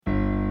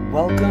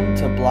Welcome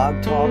to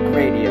Blog Talk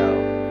Radio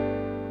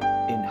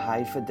in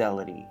high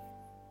fidelity.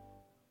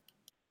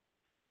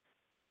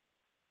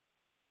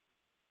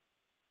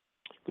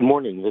 Good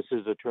morning. This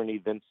is Attorney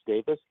Vince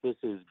Davis. This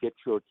is Get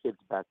Your Kids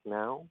Back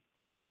Now.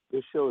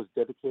 This show is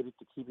dedicated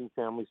to keeping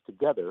families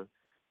together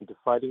and to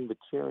fighting the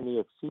tyranny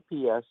of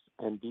CPS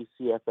and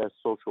DCFS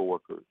social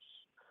workers.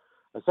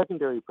 A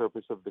secondary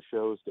purpose of the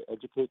show is to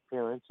educate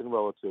parents and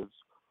relatives,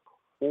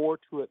 or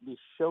to at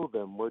least show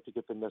them where to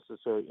get the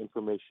necessary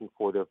information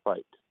for their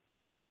fight.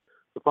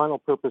 The final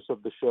purpose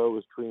of the show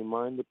is to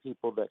remind the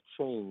people that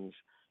change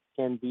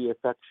can be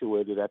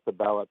effectuated at the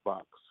ballot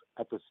box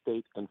at the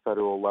state and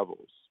federal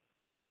levels.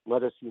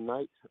 Let us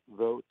unite,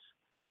 vote,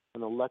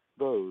 and elect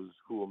those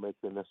who will make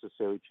the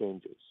necessary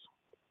changes.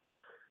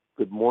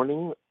 Good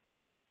morning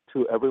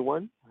to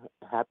everyone.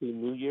 Happy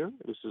New Year.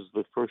 This is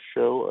the first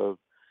show of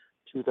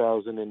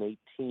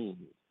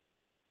 2018.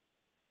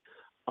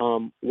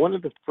 One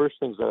of the first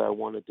things that I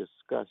want to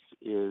discuss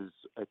is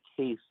a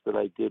case that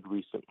I did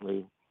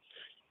recently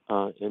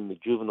in the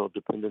juvenile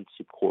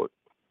dependency court.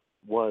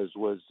 Was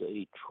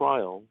a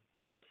trial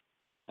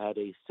at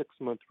a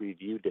 6-month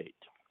review date.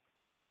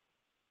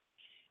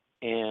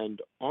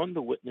 And on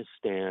the witness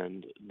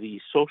stand,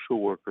 the social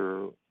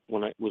worker,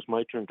 when it was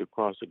my turn to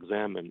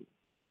cross-examine,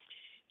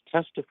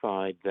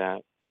 testified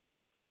that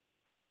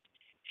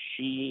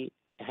she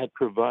had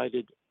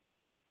provided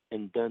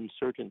and done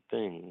certain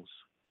things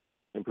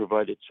and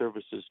provided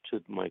services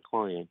to my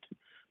client,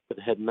 but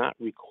had not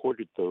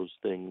recorded those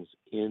things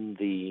in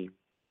the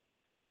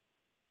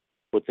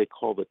what they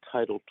call the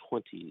Title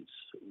 20s,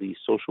 the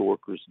social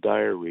worker's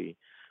diary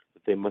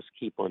that they must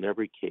keep on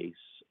every case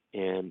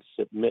and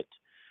submit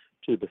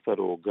to the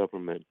federal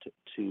government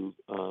to,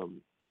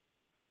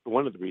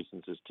 one of the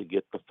reasons is to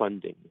get the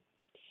funding.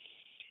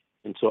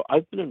 And so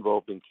I've been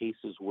involved in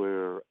cases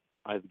where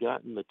I've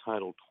gotten the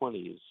Title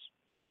 20s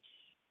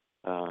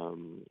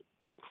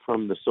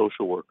from the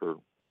social worker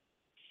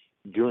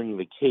during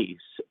the case,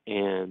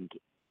 and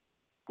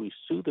we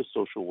sue the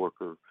social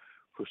worker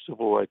for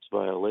civil rights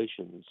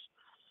violations.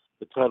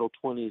 The Title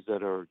 20s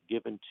that are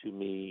given to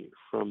me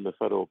from the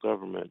federal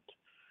government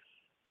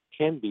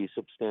can be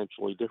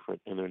substantially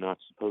different, and they're not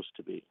supposed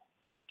to be.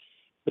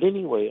 But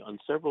anyway, on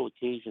several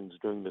occasions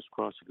during this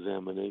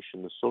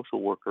cross-examination, the social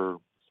worker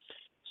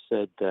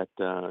said that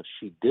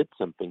she did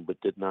something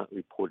but did not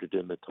report it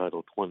in the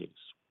Title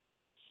 20s.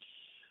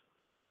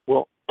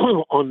 Well,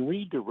 on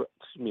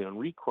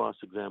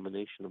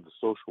re-cross-examination of the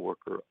social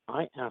worker,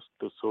 I asked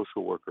the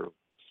social worker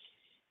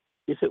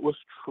if it was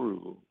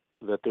true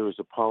that there is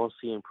a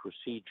policy and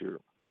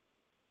procedure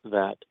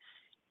that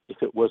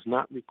if it was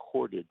not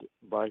recorded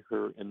by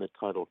her in the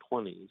Title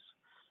 20s,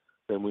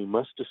 then we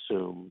must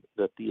assume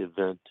that the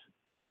event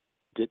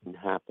didn't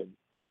happen.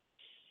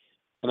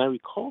 And I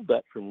recalled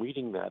that from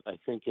reading that, I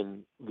think,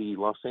 in the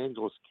Los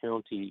Angeles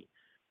County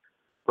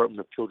Department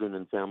of Children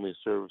and Family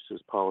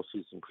Services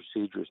Policies and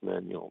Procedures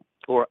Manual,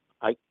 or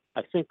I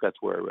think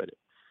that's where I read it.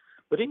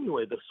 But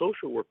anyway, the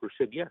social worker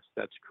said, yes,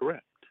 that's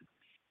correct.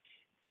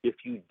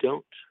 If you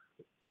don't,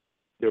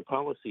 their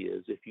policy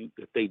is if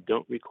they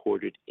don't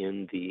record it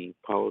in the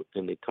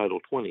Title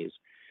 20s,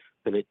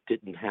 then it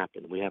didn't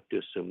happen. We have to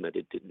assume that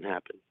it didn't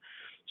happen.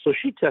 So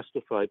she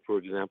testified, for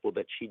example,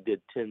 that she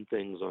did 10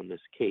 things on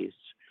this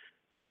case,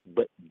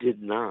 but did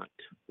not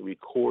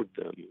record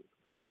them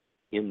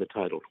in the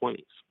Title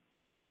 20s.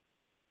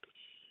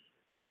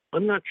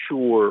 I'm not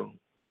sure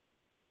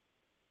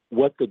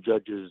what the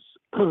judge's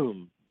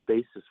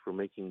basis for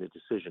making the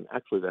decision.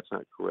 Actually, that's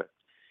not correct.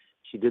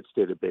 She did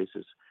state a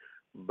basis.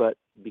 But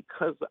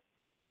because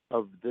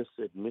of this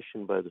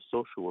admission by the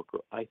social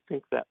worker, I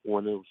think that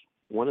one of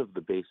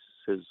the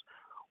bases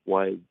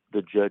why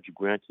the judge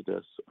granted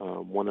us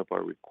one of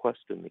our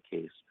requests in the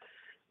case,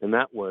 and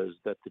that was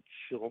that the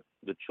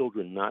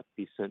children not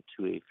be sent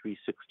to a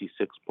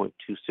 366.26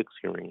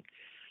 hearing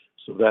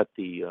so that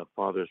the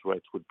father's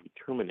rights would be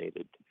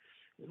terminated.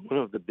 And one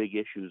of the big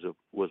issues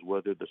was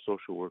whether the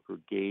social worker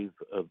gave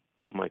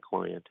my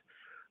client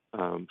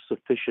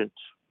sufficient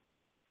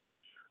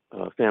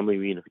family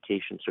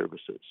reunification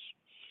services.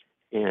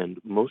 And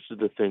most of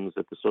the things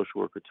that the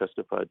social worker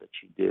testified that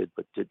she did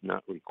but did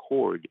not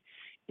record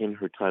in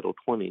her Title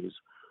 20s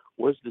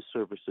was the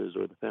services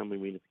or the family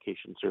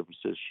reunification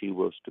services she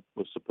was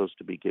supposed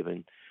to be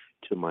giving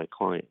to my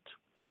client.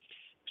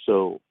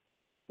 So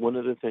one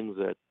of the things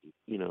that,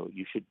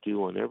 you should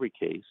do on every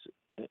case,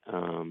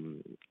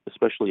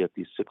 especially at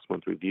these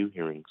 6-month review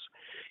hearings,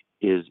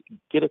 is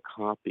get a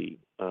copy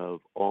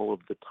of all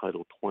of the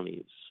Title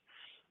 20s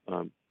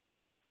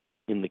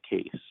in the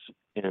case.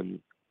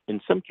 And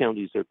in some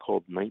counties, they're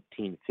called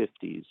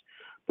 1950s,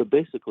 but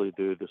basically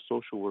they're the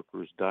social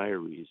worker's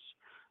diaries,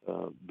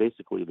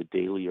 basically the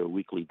daily or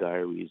weekly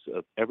diaries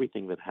of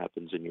everything that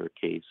happens in your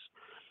case.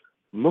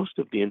 Most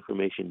of the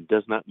information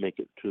does not make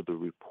it to the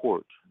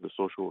report, the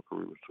social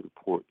worker's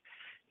report,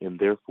 and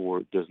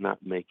therefore does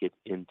not make it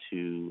in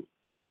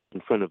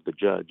front of the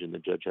judge, and the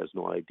judge has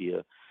no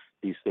idea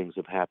these things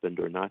have happened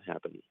or not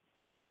happened.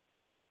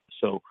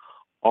 So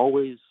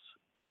always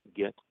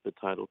get the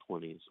Title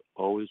 20s,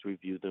 always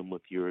review them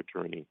with your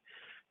attorney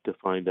to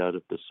find out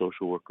if the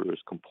social worker is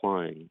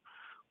complying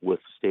with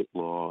state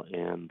law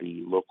and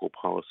the local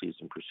policies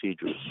and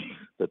procedures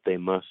that they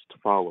must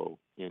follow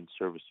in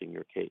servicing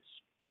your case.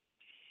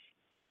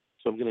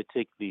 So I'm going to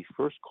take the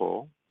first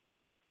call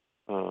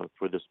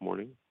for this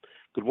morning.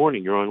 Good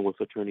morning. You're on with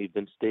Attorney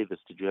Vince Davis.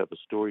 Did you have a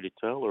story to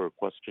tell or a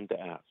question to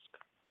ask?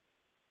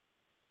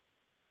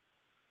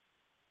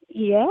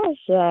 Yes,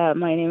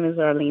 my name is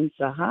Arlene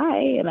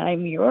Sahai, and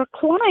I'm your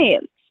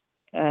client,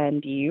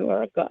 and you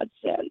are a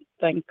godsend.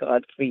 Thank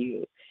God for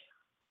you.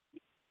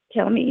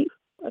 Tell me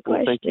a question.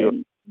 Well, thank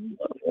you.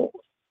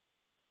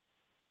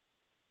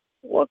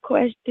 What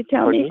question?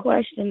 Tell me a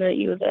question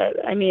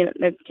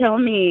tell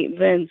me,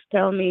 Vince.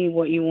 Tell me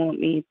what you want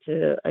me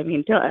to.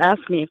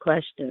 Ask me a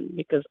question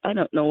because I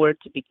don't know where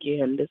to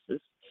begin.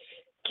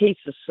 Case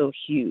is so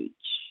huge.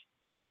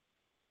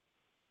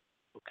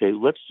 Okay,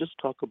 let's just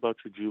talk about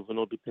your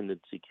juvenile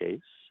dependency case.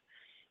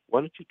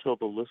 Why don't you tell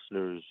the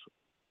listeners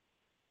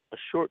a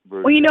short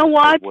version? Well, you know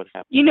what? Of what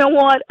happened? You know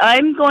what?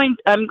 I'm going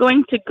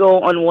to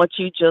go on what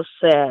you just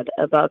said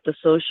about the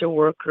social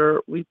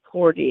worker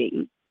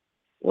reporting.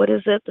 What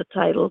is it? The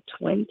Title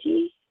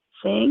 20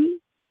 thing?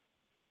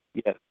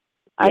 Yes.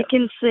 I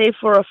can say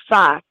for a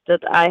fact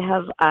that I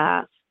have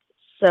asked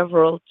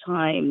several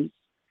times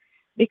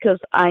because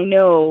I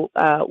know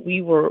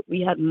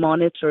we had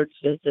monitored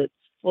visits,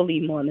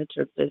 fully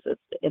monitored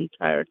visits the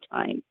entire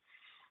time.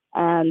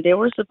 And they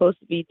were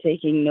supposed to be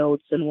taking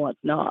notes and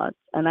whatnot.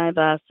 And I've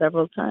asked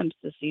several times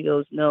to see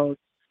those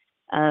notes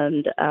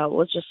and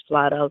was just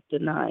flat out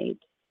denied.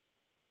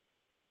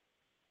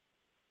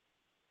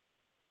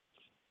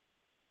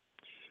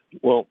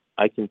 Well,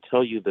 I can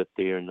tell you that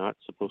they are not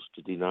supposed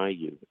to deny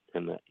you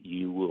and that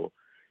you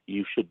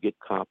should get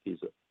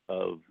copies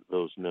of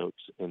those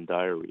notes and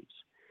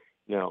diaries.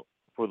 Now,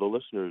 for the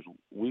listeners,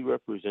 we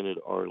represented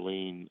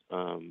Arlene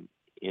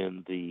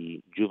in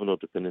the juvenile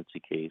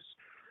dependency case.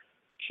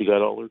 She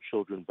got all her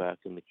children back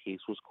and the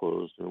case was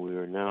closed, and we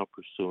are now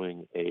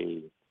pursuing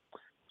a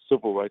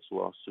civil rights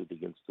lawsuit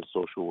against the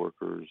social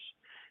workers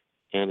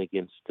and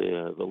against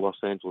the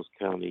Los Angeles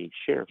County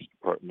Sheriff's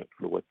Department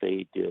for what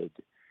they did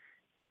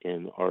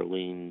in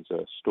Arlene's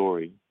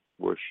story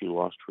where she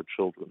lost her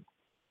children.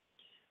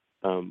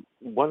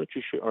 Why don't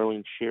you,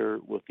 Arlene, share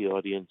with the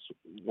audience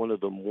one or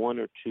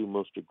two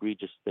most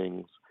egregious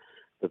things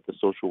that the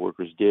social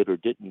workers did or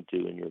didn't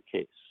do in your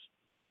case?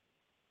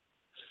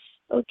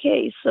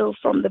 Okay, so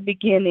from the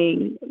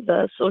beginning,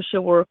 the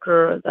social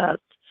worker that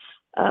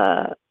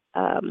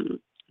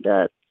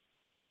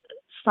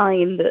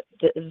signed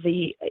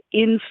the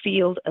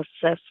in-field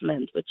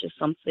assessment, which is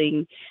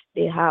something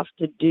they have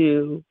to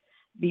do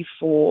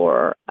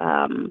before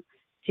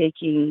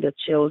taking the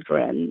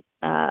children.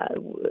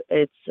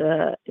 It's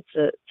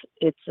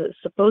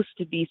supposed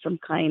to be some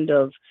kind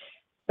of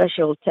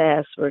special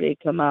test where they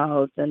come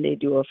out and they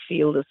do a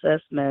field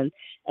assessment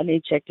and they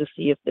check to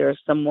see if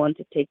there's someone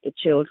to take the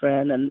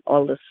children and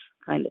all this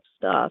kind of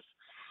stuff.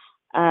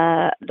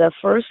 The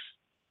first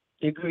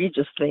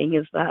egregious thing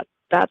is that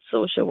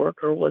social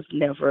worker was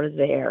never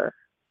there.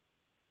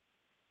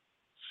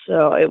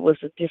 So it was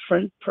a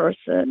different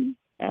person,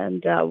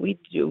 and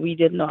we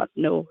did not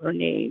know her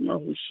name or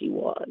who she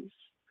was.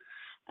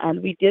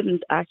 And we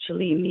didn't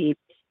actually meet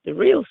the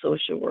real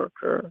social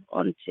worker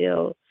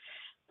until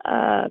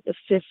the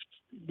fifth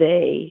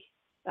day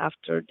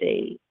after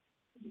they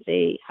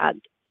had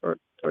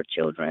her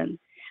children,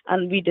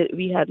 and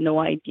we had no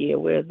idea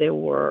where they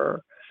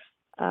were.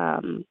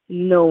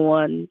 No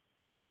one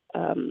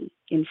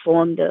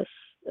informed us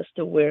as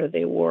to where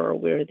they were,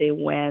 where they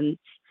went.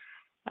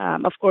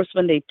 Of course,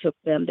 when they took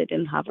them, they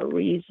didn't have a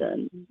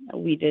reason.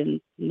 We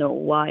didn't know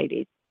why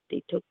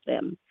they took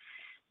them.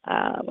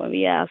 When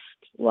we asked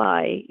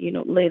why,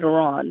 later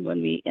on,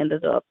 when we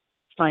ended up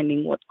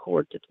finding what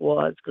court it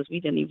was, because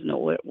we didn't even know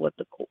where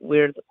the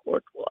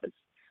court was,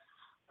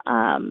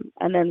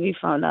 and then we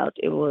found out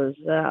it was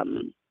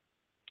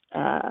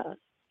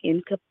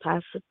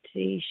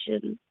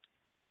incapacitation,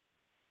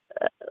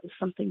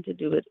 something to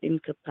do with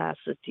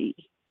incapacity,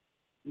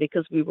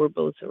 because we were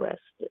both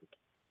arrested.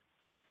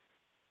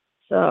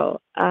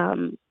 So,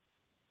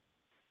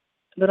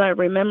 but I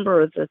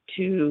remember the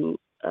two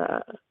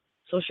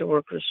social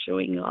workers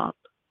showing up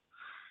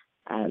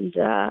and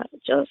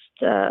just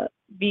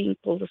being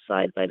pulled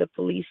aside by the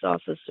police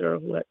officer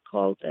who had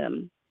called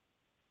them.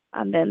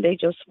 And then they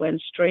just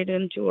went straight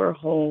into her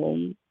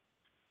home,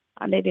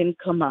 and they didn't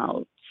come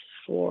out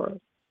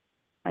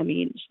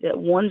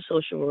one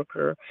social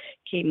worker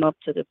came up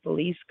to the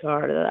police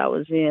car that I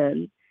was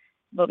in,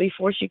 but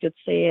before she could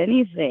say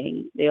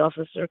anything, the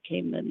officer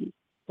came and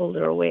pulled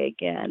her away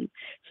again.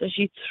 So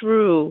she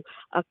threw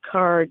a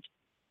card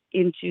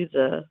into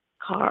the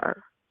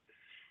car,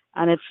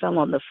 and it fell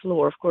on the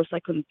floor. Of course, I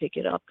couldn't pick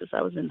it up because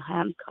I was in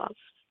handcuffs.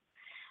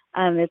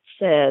 And it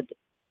said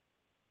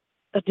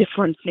a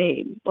different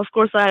name. Of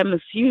course, I am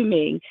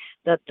assuming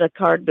that the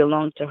card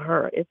belonged to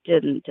her. It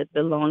didn't. It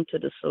belonged to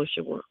the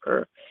social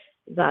worker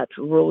that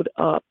wrote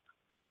up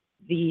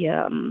the,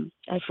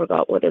 I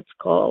forgot what it's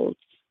called,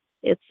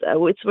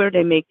 It's where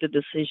they make the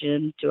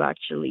decision to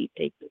actually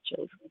take the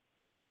children.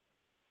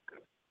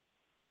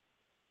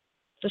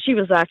 So she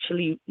was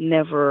actually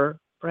never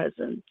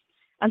present.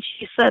 And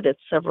she said it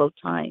several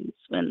times.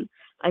 When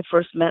I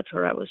first met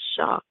her, I was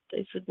shocked.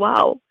 I said,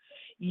 wow,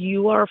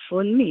 you are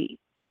from me.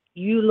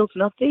 You look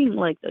nothing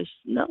like this.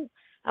 No,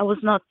 I was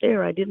not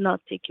there. I did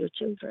not take your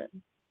children.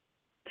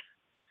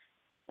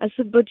 I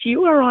said, but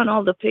you are on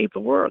all the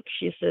paperwork.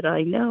 She said,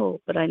 I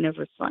know, but I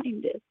never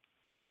signed it.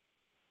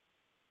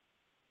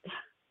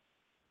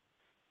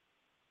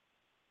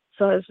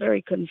 So I was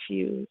very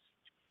confused.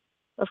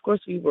 Of course,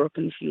 we were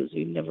confused.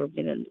 We've never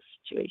been in this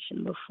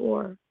situation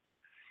before.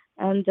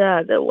 And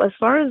as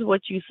far as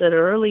what you said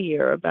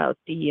earlier about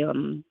the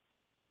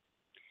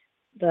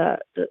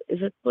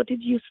is it, what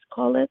did you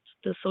call it?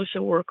 The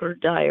social worker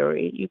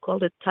diary. You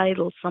called it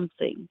title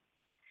something.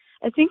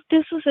 I think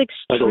this is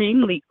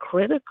extremely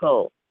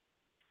critical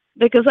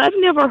because I've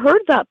never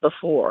heard that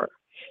before.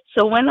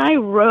 So when I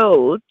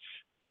wrote,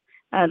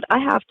 and I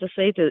have to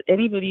say to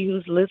anybody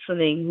who's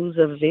listening who's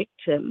a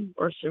victim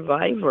or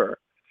survivor,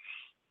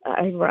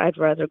 I'd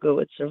rather go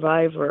with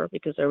survivor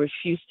because I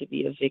refuse to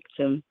be a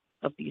victim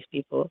of these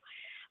people.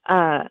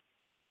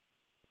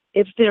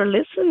 If they're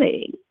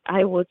listening,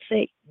 I would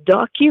say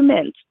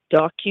document,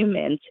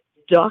 document,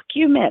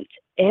 document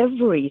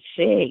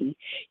everything.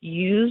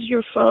 Use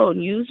your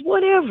phone, use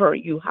whatever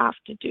you have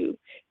to do.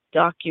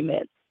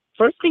 Document.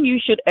 First thing you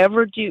should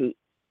ever do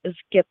is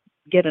get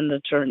an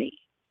attorney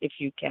if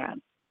you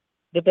can.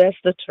 The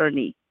best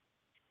attorney.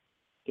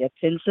 Get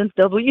Vincent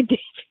W.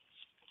 Davis.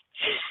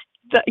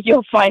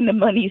 You'll find the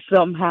money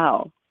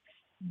somehow.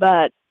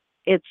 But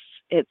it's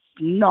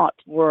not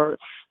worth,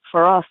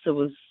 for us it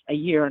was a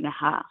year and a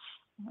half,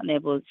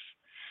 and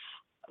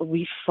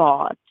we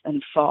fought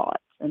and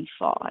fought and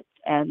fought,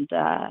 and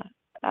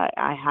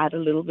I had a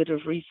little bit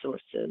of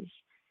resources,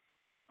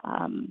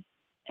 and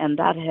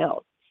that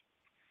helped,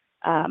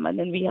 and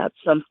then we had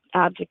some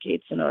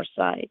advocates on our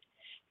side.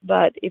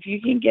 But if you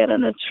can get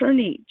an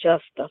attorney,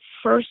 just the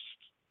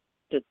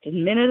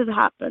minute it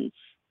happens,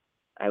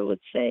 I would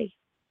say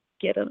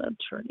get an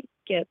attorney.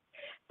 Get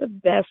the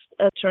best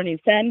attorney.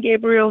 San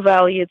Gabriel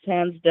Valley, it's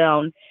hands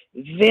down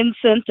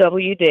Vincent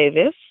W.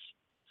 Davis.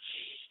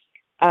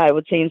 I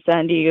would say in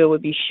San Diego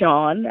would be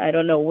Sean. I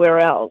don't know where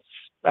else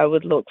I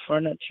would look for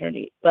an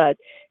attorney. But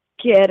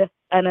get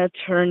an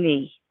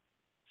attorney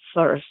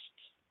first.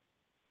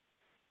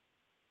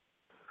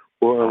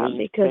 Well,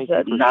 because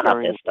none of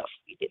this stuff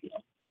we didn't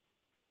know.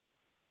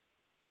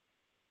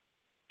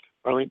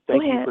 Arlene,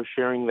 thank you for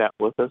sharing that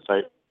with us.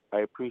 I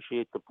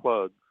appreciate the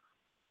plug.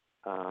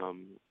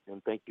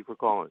 And thank you for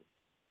calling.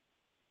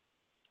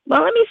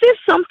 Well, let me say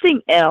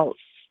something else.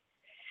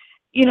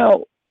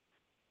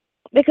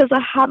 Because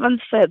I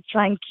haven't said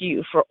thank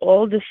you for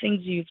all the things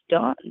you've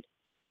done.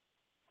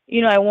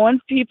 I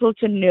want people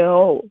to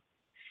know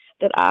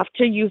that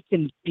after you've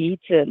been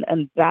beaten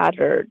and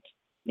battered,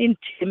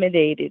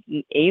 intimidated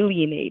and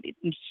alienated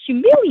and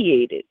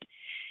humiliated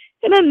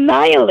and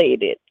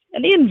annihilated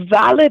and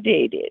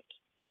invalidated,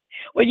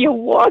 when you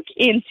walk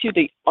into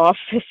the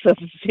office of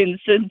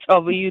Vincent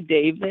W.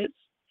 Davis,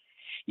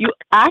 you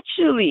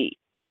actually,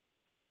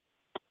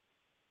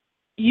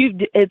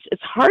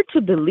 it's hard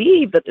to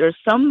believe that there's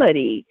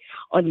somebody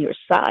on your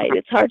side.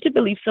 It's hard to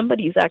believe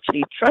somebody is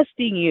actually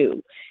trusting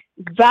you,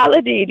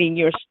 validating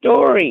your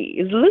story,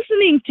 is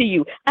listening to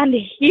you, and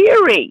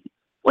hearing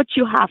what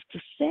you have to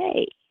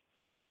say.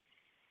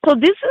 So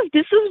this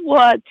is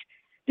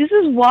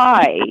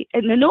why,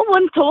 and no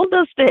one told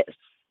us this.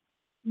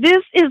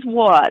 This is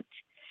what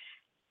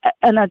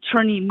an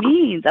attorney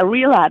means, a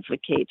real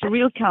advocate, a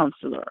real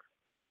counselor.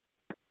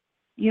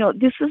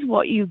 This is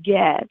what you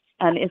get,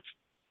 and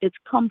it's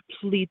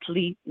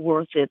completely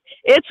worth it.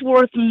 It's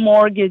worth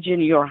mortgaging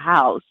your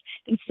house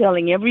and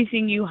selling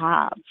everything you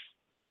have.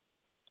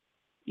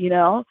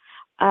 And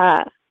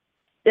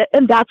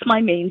that's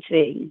my main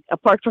thing,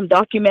 apart from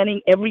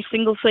documenting every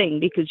single thing,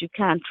 because you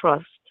can't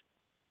trust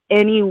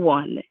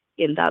anyone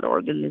in that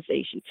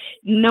organization.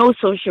 No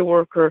social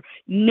worker,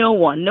 no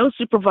one, no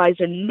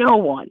supervisor, no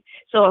one.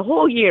 So a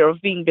whole year of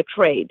being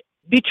betrayed.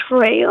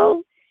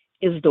 Betrayal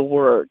is the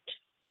word.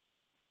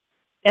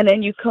 And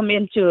then you come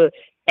into an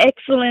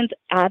excellent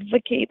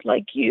advocate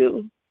like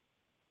you,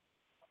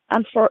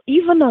 and for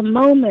even a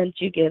moment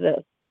you get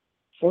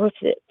worth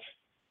it.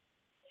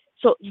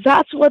 So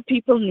that's what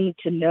people need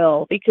to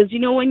know, because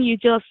when you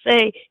just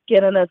say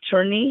get an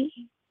attorney,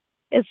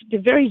 it's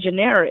very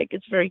generic,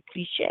 it's very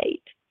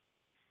cliched.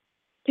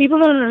 People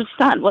don't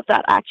understand what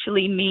that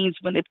actually means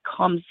when it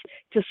comes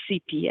to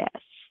CPS.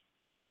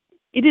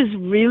 It is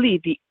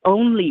really the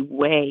only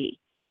way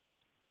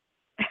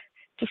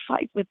to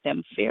fight with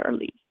them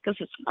fairly, because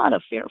it's not a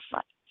fair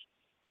fight.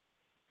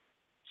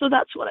 So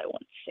that's what I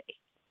want to say.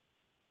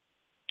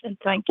 And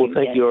thank you. Well,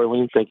 thank you,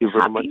 Arlene. Thank you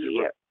very much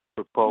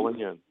for calling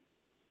in.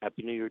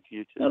 Happy New Year to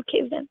you, too.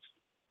 Okay, then.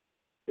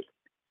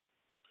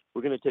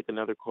 We're going to take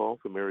another call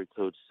from area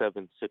code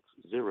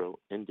 760,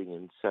 ending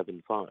in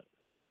 75.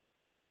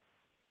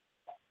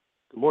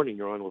 Good morning.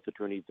 You're on with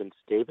Attorney Vince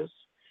Davis.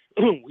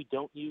 We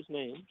don't use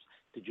names.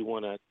 Did you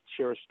want to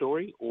share a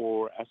story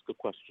or ask a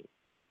question?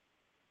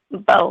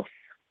 Both.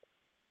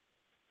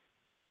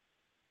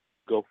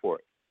 Go for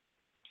it.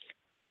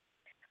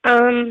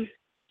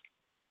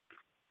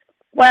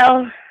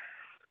 Well,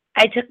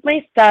 I took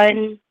my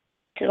son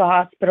to the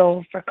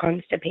hospital for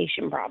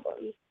constipation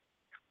problems.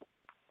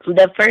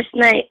 The first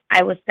night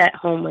I was at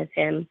home with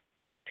him,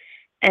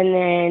 and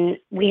then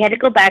we had to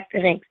go back the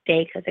next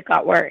day because it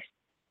got worse.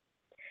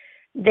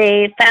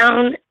 They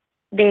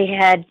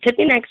had took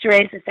an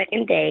x-rays the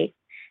second day,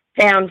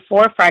 found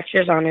 4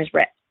 fractures on his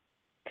wrist.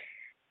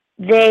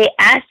 They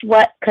asked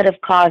what could have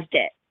caused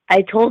it.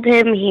 I told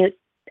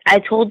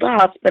the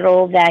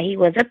hospital that he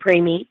was a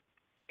preemie.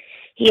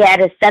 He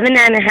had a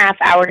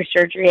 7.5-hour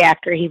surgery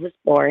after he was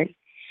born,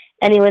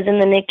 and he was in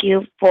the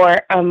NICU for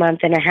a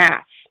month and a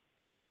half.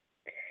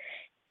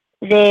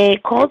 They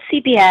called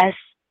CPS.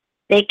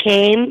 They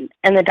came,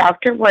 and the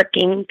doctor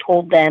working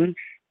told them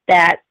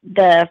that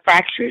the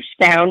fractures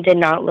found did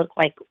not look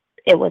like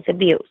it was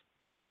abuse.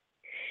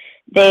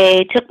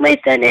 They took my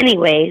son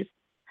anyways,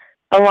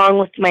 along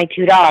with my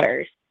 2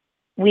 daughters.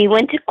 We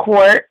went to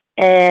court,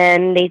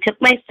 and they took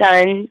my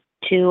son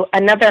to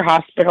another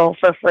hospital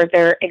for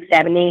further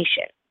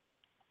examination.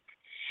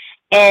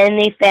 And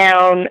they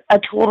found a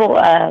total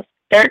of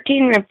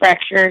 13 rib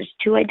fractures,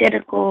 2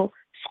 identical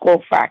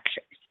skull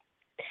fractures.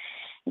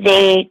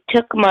 They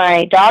took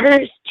my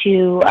daughters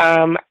to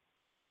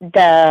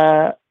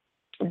the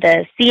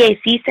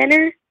CAC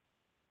center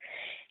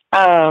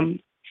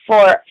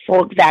for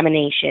full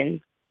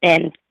examination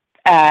and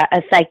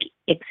a psych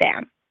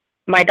exam.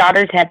 My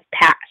daughters had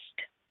passed.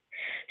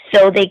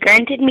 So they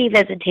granted me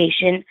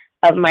visitation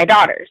of my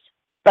daughters,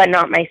 but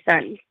not my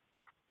son.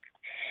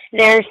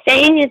 They're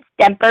saying it's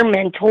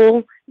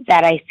temperamental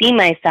that I see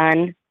my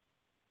son,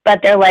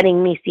 but they're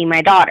letting me see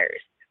my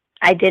daughters.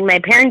 I did my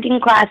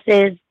parenting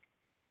classes.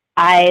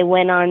 I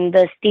went on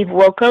the Steve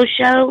Wilkos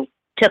show,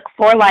 took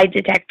 4 lie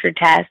detector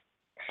tests,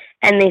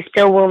 and they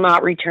still will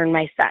not return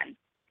my son.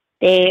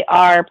 They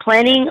are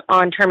planning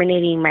on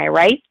terminating my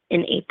rights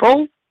in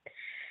April.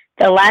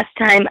 The last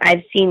time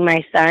I've seen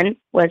my son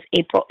was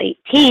April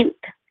 18th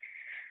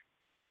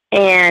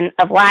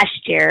of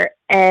last year,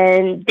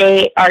 and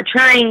they are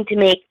trying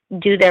to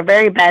do their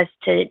very best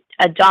to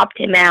adopt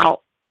him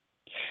out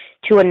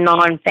to a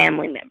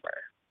non-family member.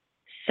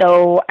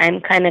 So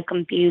I'm kind of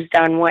confused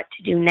on what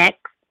to do next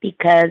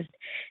because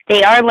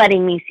they are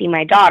letting me see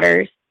my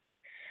daughters.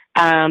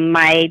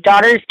 My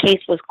daughter's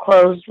case was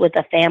closed with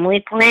a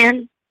family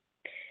plan,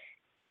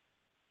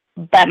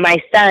 but my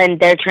son,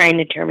 they're trying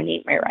to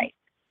terminate my rights.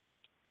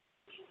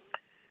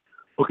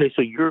 Okay,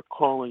 so you're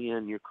calling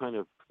in, you kind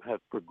of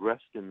have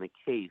progressed in the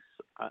case.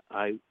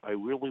 I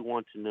really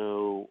want to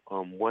know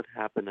what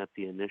happened at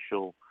the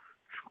initial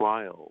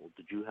trial.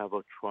 Did you have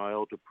a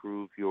trial to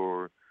prove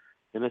your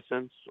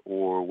innocence,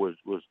 or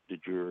did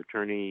your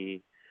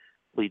attorney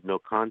plead no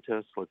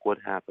contest? Like, what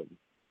happened?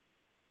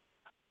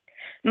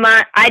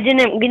 I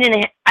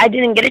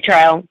didn't get a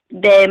trial.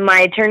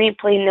 My attorney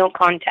pleaded no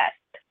contest.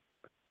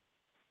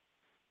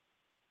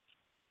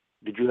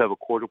 Did you have a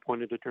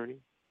court-appointed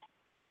attorney?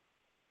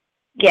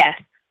 Yes.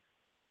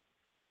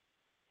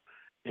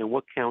 And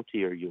what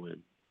county are you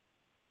in?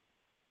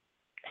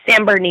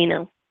 San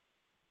Bernardino.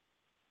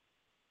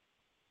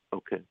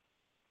 Okay. Do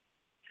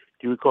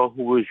you recall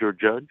who was your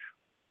judge?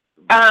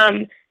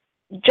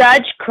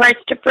 Judge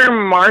Christopher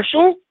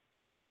Marshall.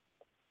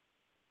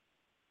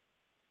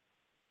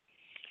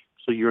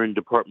 So you're in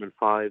Department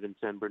 5 in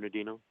San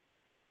Bernardino?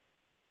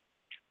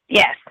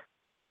 Yes.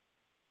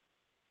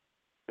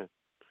 Okay.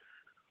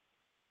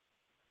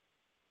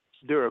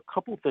 There are a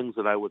couple things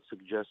that I would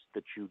suggest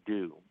that you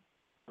do.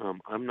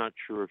 I'm not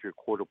sure if your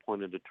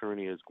court-appointed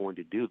attorney is going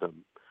to do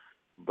them,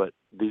 but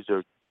these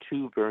are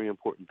 2 very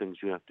important things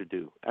you have to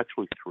do.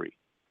 Actually, 3.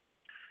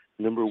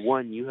 Number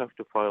 1, you have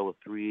to file a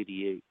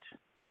 388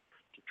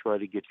 to try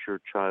to get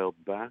your child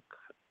back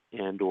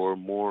and or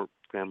more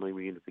family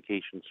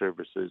reunification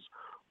services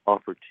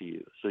offered to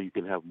you so you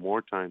can have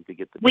more time to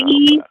get the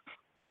child back.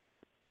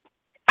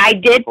 I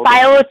did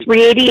file a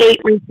 388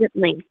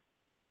 recently,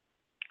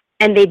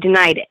 and they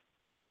denied it.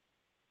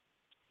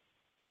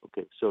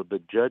 Okay, so the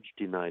judge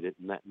denied it,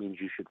 and that means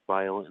you should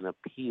file an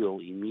appeal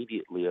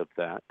immediately of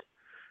that.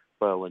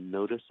 File a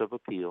notice of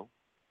appeal,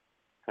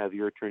 have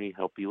your attorney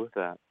help you with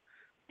that,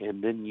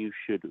 and then you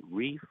should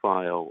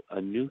refile a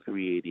new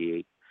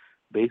 388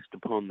 based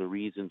upon the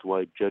reasons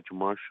why Judge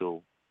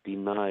Marshall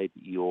denied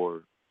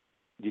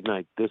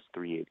this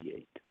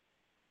 388.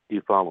 Do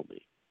you follow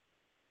me?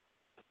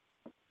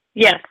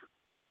 Yes.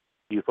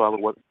 Do you follow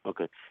what?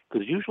 Okay,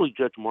 because usually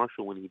Judge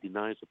Marshall, when he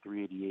denies a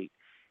 388,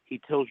 he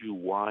tells you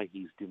why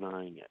he's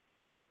denying it.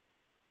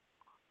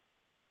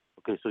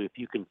 Okay, so if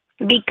you can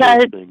fix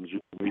those things, you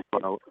can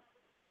refile.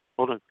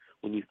 Hold on.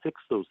 When you fix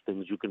those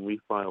things, you can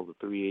refile the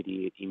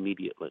 388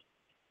 immediately.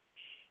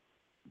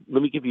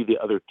 Let me give you the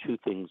other 2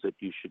 things that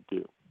you should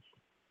do.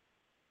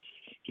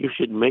 You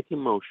should make a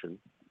motion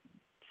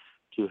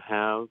to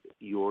have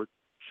your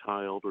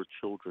child or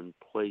children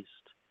placed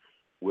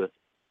with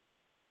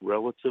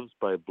relatives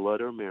by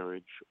blood or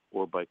marriage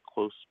or by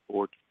close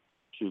or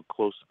to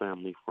close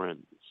family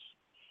friends.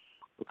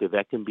 Okay,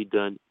 that can be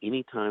done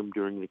anytime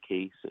during the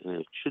case, and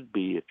it should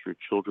be if your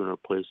children are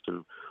placed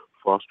in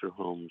foster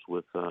homes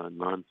with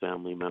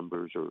non-family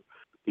members or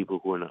people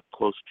who are not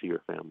close to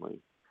your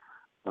family.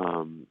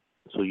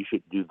 So you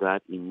should do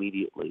that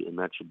immediately, and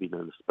that should be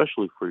done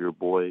especially for your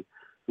boy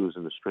who is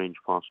in a strange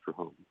foster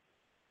home.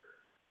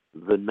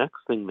 The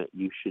next thing that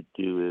you should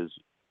do is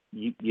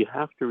you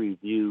have to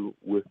review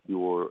with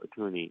your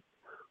attorney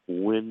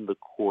when the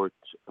court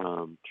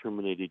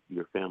terminated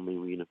your family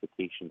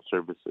reunification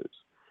services.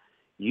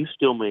 You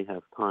still may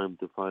have time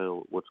to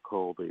file what's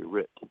called a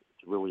writ.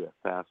 It's really a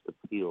fast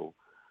appeal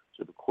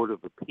to the Court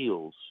of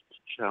Appeals to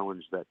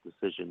challenge that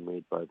decision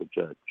made by the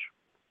judge.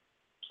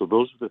 So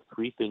those are the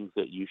three things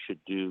that you should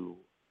do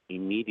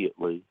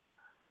immediately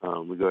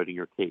regarding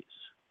your case.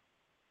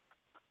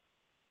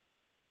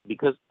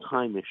 Because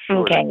time is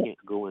short, I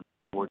can't go into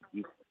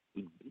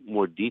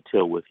more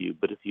detail with you,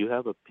 but if you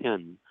have a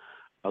pen,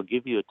 I'll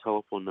give you a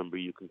telephone number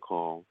you can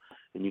call,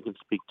 and you can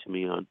speak to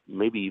me on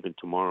maybe even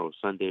tomorrow,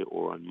 Sunday,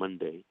 or on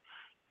Monday,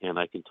 and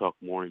I can talk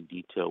more in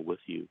detail with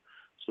you.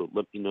 So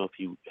let me know if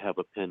you have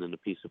a pen and a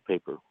piece of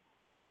paper.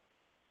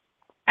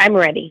 I'm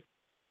ready.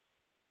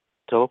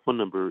 Telephone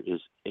number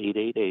is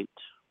 888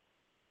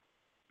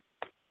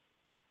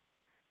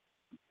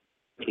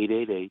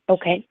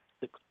 Okay.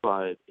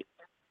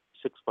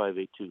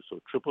 6582. So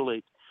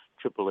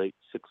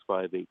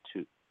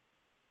 888-888-6582.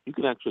 You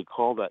can actually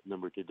call that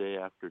number today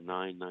after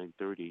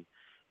 9:30,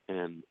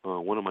 and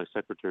one of my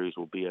secretaries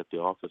will be at the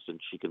office, and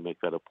she can make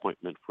that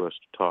appointment for us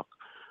to talk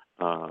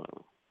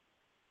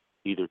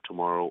either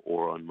tomorrow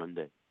or on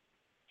Monday.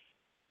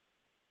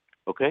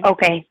 Okay?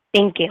 Okay.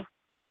 Thank you.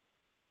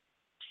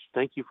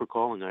 Thank you for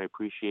calling. I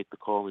appreciate the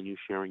call and you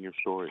sharing your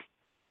story.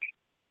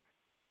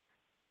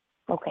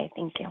 Okay.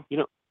 Thank you.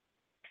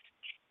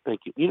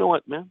 Thank you. You know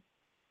what, ma'am?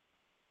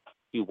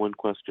 You one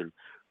question.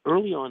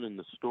 Early on in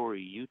the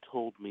story, you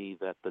told me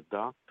that the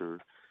doctor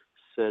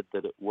said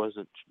that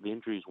the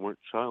injuries weren't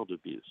child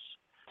abuse.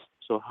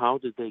 So how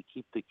did they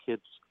keep the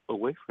kids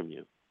away from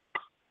you?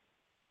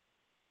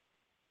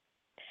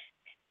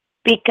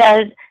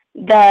 Because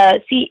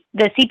the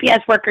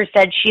CPS worker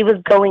said she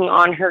was going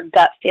on her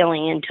gut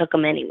feeling and took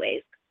them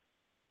anyways.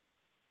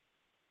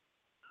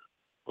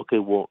 Okay,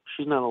 well,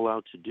 she's not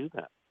allowed to do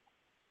that.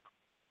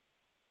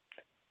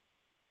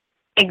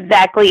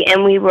 Exactly,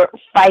 and we were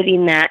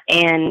fighting that,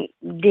 and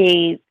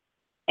it's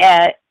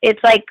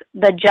like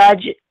the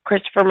judge,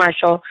 Christopher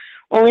Marshall,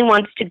 only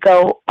wants to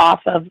go off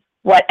of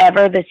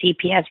whatever the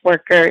CPS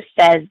worker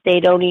says.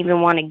 They don't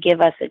even want to give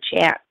us a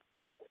chance.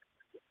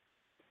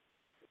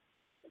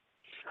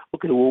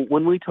 Okay, well,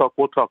 when we talk,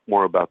 we'll talk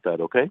more about that,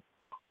 okay?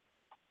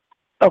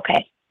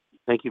 Okay.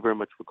 Thank you very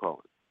much for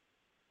calling.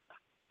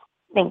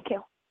 Thank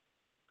you.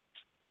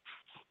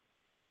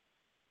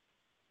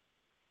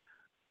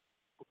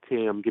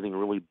 Okay, I'm getting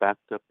really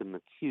backed up in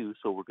the queue,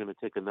 so we're going to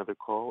take another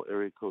call,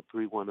 area code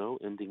 310,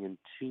 ending in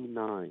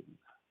 29.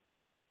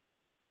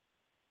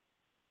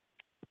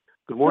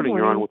 Good morning.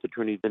 You're on with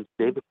Attorney Vince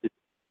Davis.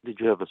 Did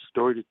you have a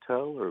story to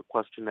tell or a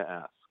question to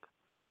ask?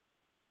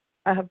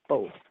 I have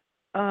both.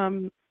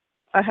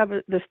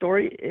 The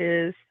story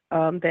is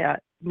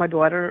that my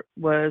daughter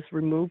was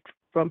removed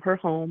from her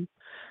home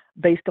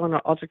based on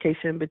an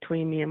altercation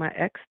between me and my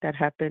ex that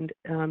happened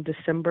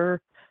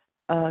December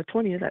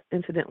 20th,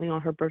 incidentally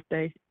on her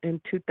birthday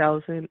in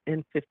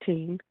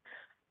 2015.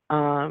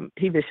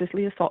 He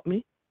viciously assaulted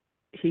me.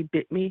 He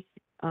bit me,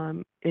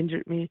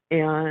 injured me,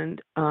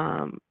 and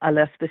I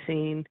left the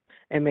scene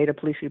and made a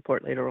police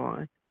report later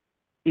on.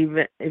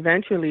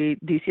 Eventually,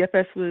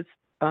 DCFS was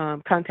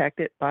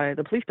contacted by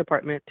the police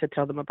department to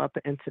tell them about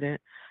the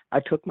incident. I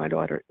took my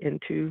daughter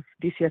into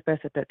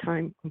DCFS at that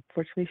time.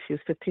 Unfortunately, she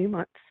was 15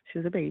 months. She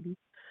was a baby.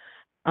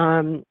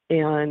 And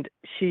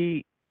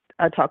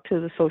I talked to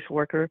the social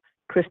worker,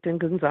 Kristen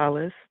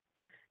Gonzalez,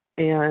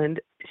 and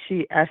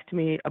she asked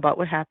me about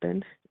what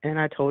happened, and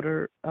I told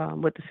her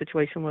what the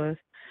situation was.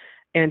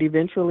 And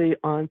eventually,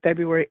 on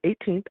February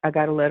 18th, I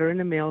got a letter in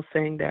the mail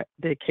saying that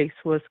the case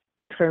was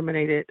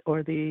terminated,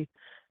 or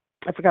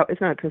I forgot, it's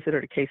not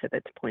considered a case at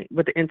that point,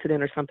 but the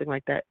incident or something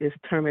like that is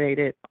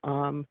terminated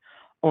on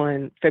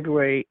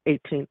February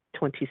 18th,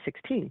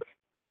 2016.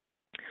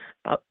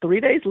 About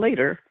 3 days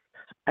later,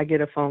 I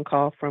get a phone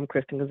call from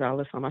Kristen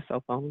Gonzalez on my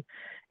cell phone,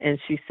 and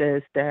she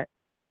says that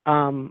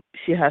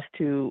she has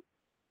to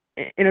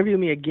interview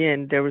me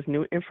again. There was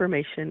new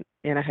information,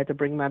 and I had to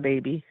bring my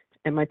baby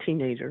and my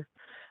teenager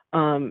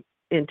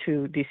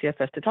into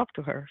DCFS to talk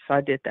to her. So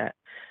I did that.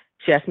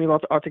 She asked me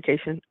about the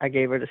altercation. I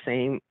gave her the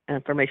same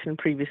information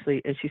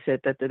previously, and she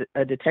said that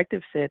a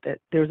detective said that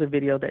there was a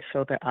video that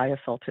showed that I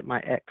assaulted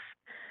my ex,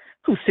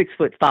 who's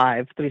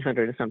 6'5",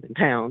 300 and something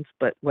pounds,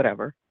 but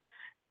whatever.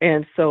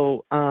 And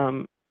so,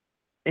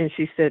 and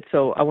she said,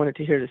 so I wanted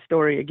to hear the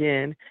story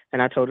again,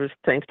 and I told her the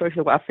same story. She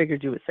said, well, I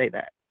figured you would say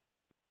that.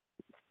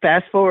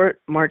 Fast forward,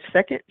 March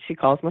 2nd, she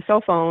calls my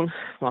cell phone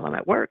while I'm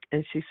at work,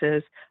 and she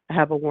says, I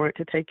have a warrant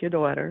to take your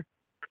daughter,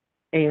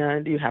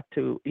 and you have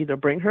to either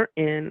bring her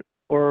in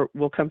or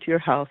we'll come to your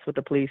house with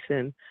the police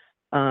and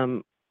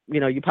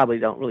you probably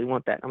don't really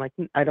want that. I'm like,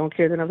 I don't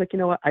care. Then I was like, you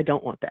know what? I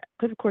don't want that.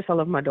 Because, of course, I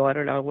love my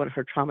daughter and I don't want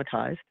her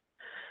traumatized.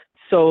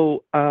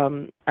 So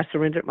I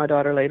surrendered my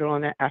daughter later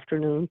on that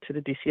afternoon to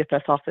the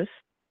DCFS office.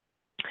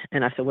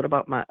 And I said, what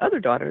about my other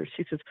daughter?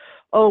 She says,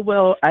 oh,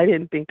 well, I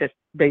didn't think that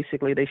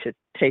basically they should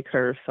take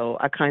her. So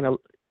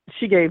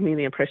she gave me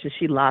the impression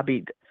she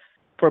lobbied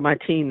for my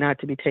teen not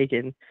to be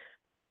taken,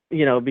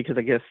 because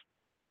I guess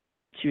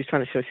she was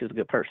trying to show she was a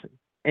good person.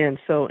 And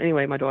so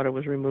anyway, my daughter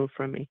was removed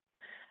from me.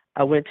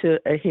 I went to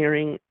a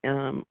hearing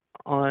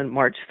on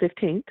March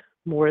 15th,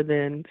 more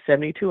than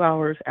 72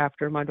 hours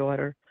after my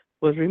daughter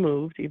was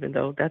removed, even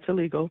though that's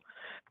illegal.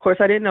 Of course,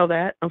 I didn't know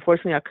that.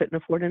 Unfortunately, I couldn't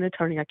afford an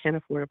attorney. I can't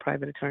afford a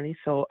private attorney.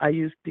 So I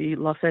used the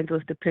Los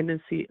Angeles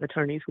dependency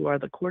attorneys, who are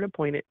the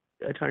court-appointed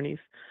attorneys.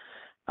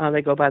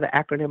 They go by the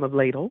acronym of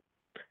LADL.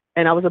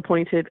 And I was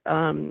appointed,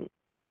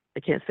 I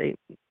can't say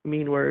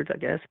mean words, I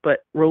guess, but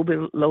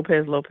Ruben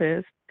Lopez.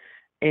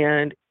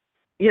 And,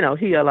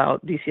 he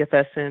allowed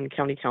DCFS and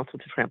county council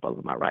to trample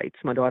over my rights.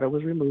 My daughter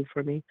was removed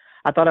from me.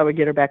 I thought I would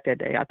get her back that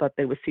day. I thought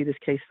they would see this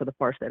case for the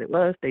farce that it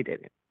was. They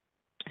didn't.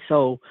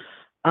 So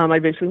I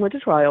eventually went to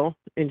trial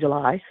in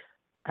July.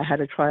 I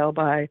had a trial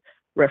by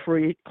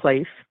referee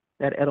Clafe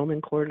at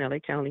Edelman Court in LA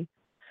County,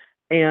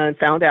 and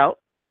found out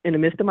in the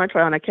midst of my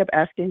trial, and I kept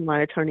asking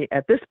my attorney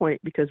at this point,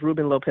 because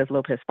Ruben Lopez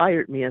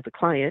fired me as a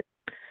client,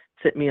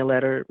 sent me a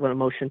letter with a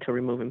motion to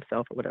remove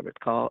himself or whatever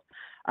it's called.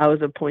 I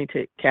was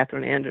appointed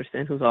Catherine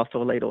Anderson, who's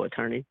also a LADL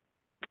attorney.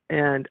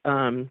 And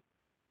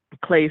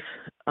Clafe,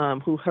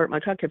 who heard my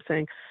trial, kept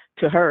saying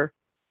to her,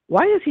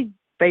 why is he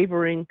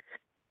favoring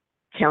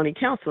county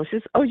council? She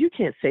says, oh, you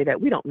can't say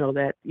that. We don't know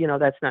that.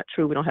 That's not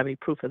true. We don't have any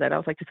proof of that. I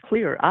was like, it's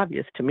clear,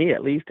 obvious to me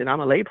at least, and I'm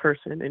a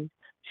layperson. And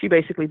she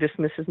basically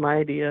dismisses my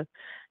idea.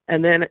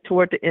 And then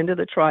toward the end of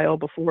the trial,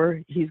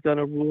 before he's going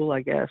to rule,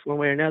 I guess, one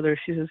way or another,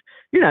 she says,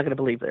 you're not going to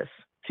believe this.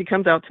 She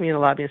comes out to me in the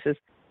lobby and says,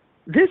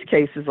 this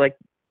case is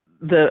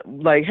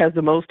has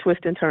the most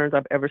twists and turns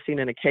I've ever seen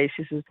in a case.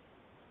 She says,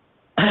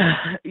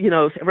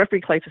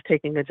 referee Clafe is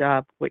taking a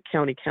job with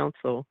county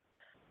council.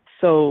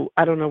 So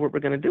I don't know what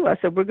we're going to do. I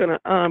said, we're going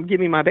to give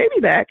me my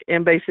baby back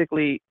and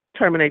basically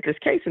terminate this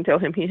case and tell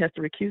him he has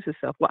to recuse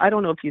himself. Well, I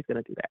don't know if he's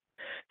going to do that.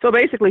 So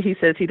basically he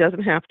says he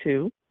doesn't have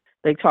to.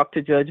 They talked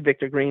to Judge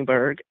Victor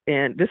Greenberg,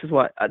 and this is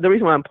the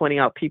reason why I'm pointing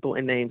out people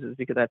and names is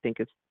because I think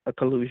it's a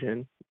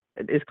collusion.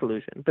 It is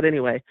collusion. But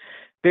anyway,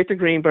 Victor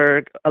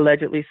Greenberg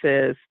allegedly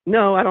says,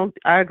 no,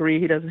 I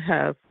agree. He doesn't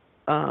have,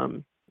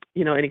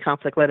 any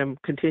conflict. Let him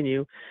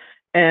continue.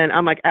 And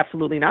I'm like,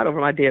 absolutely not, over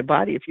my dead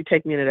body. If you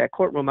take me into that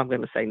courtroom, I'm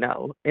going to say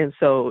no. And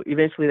so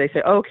eventually they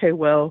say, okay,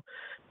 well,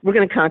 we're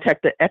going to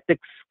contact the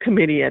ethics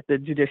committee at the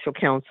Judicial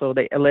Council.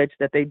 They allege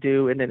that they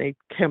do. And then they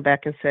come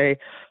back and say,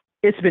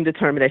 it's been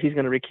determined that he's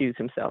going to recuse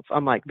himself.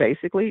 I'm like,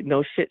 basically,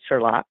 no shit,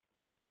 Sherlock.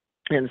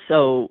 And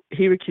so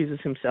he recuses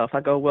himself. I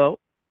go, well,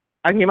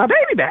 I can get my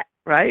baby back,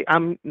 right?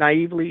 I'm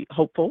naively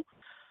hopeful.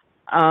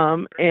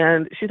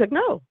 And she's like,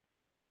 no.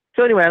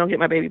 So anyway, I don't get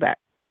my baby back.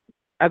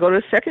 I go to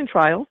the second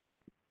trial.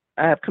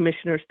 I have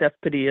Commissioner Steph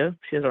Padilla.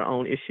 She has her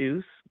own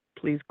issues.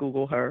 Please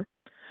Google her.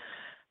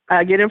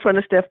 I get in front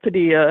of Steph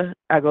Padilla.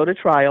 I go to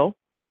trial.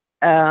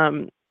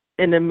 In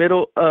the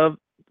middle of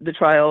the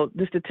trial,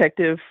 this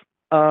detective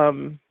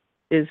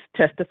is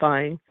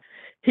testifying.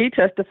 He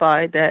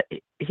testified that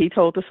he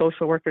told the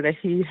social worker that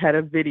he had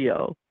a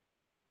video,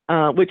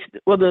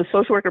 the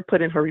social worker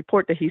put in her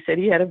report that he said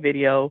he had a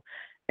video,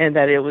 and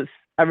that it was,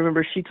 I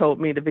remember she told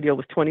me the video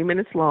was 20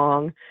 minutes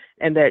long,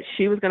 and that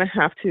she was going to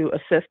have to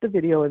assess the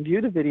video and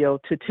view the video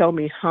to tell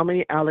me how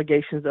many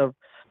allegations of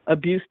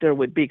abuse there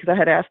would be. Because I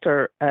had asked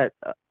her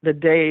the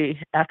day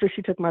after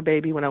she took my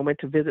baby, when I went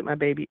to visit my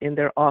baby in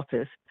their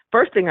office,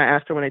 first thing I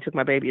asked her when I took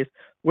my baby is,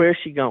 where is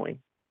she going?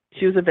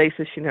 She was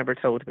evasive. She never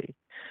told me.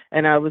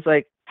 And I was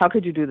like, how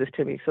could you do this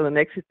to me? So the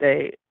next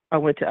day I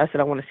said,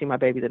 I want to see my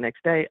baby the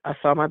next day. I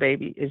saw my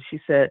baby, and she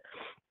said,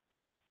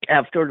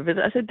 after the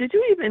visit, I said, did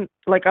you even,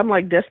 I'm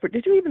like desperate,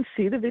 did you even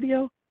see the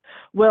video?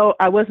 Well,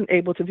 I wasn't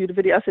able to view the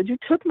video. I said, you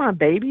took my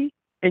baby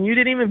and you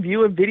didn't even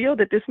view a video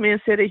that this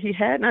man said that he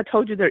had? And I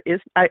told you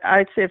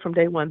I said from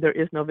day one, there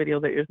is no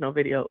video, there is no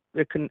video.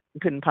 There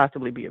couldn't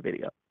possibly be a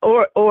video.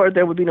 Or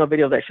there would be no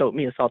video that showed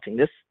me assaulting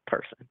this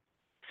person.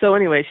 So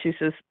anyway, she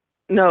says,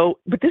 no,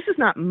 but this is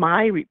not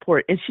my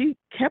report. And she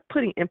kept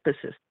putting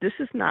emphasis. This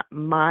is not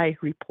my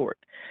report.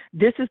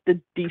 This is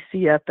the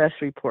DCFS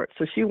report.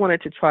 So she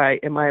wanted to try,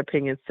 in my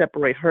opinion,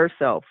 separate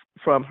herself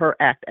from her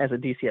act as a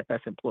DCFS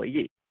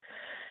employee.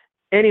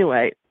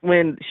 Anyway,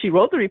 when she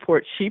wrote the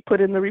report, she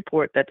put in the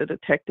report that the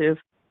detective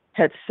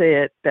had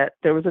said that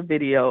there was a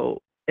video,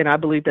 and I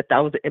believe that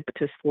was the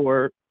impetus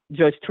for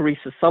Judge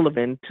Teresa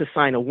Sullivan to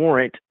sign a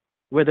warrant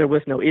where there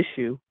was no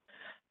issue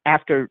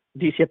after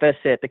DCFS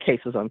said the case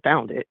was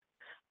unfounded.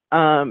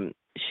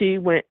 She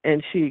went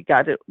and she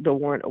got the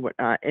warrant or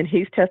whatnot, and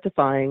he's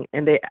testifying,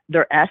 and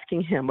they're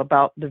asking him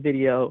about the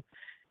video,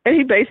 and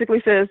he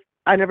basically says,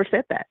 I never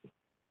said that.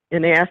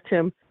 And they asked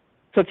him,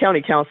 so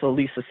county counsel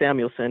Lisa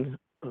Samuelson,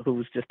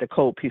 who's just a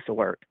cold piece of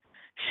work,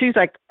 she's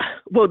like,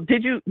 well,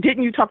 didn't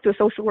you talk to a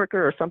social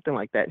worker or something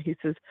like that? And he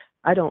says,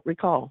 I don't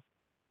recall.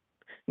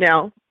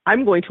 Now,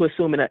 I'm going to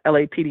assume in an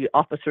LAPD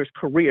officer's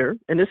career,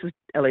 and this is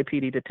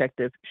LAPD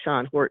Detective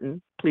Sean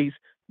Horton. Please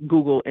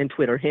Google and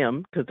Twitter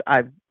him because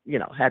I've,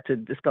 had to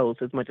disclose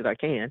as much as I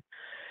can.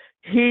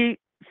 He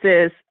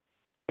says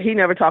he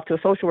never talked to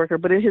a social worker,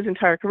 but in his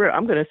entire career,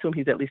 I'm going to assume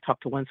he's at least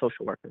talked to one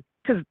social worker.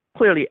 Because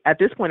clearly, at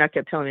this point, I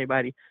kept telling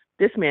everybody,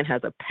 this man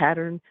has a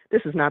pattern.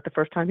 This is not the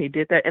first time he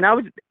did that. And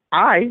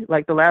I,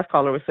 like the last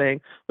caller was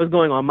saying, was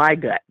going on my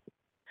gut.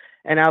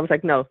 And I was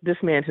like, no, this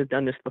man has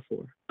done this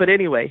before. But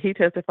anyway, he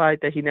testified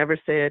that he never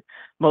said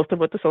most of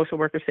what the social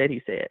worker said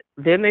he said.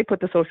 Then they put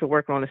the social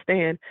worker on the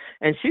stand,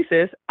 and she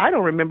says, I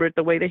don't remember it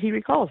the way that he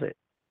recalls it.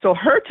 So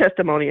her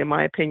testimony, in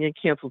my opinion,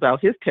 cancels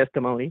out his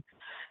testimony.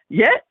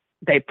 Yet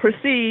they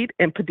proceed,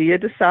 and Padilla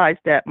decides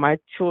that my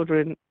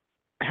children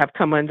have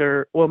come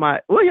under,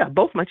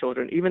 both my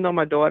children, even though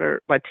my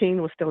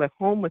teen was still at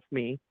home with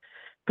me,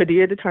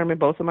 Padilla determined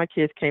both of my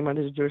kids came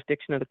under the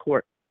jurisdiction of the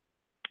court.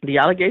 The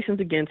allegations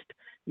against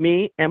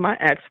me and my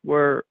ex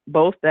were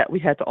both that we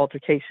had the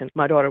altercation.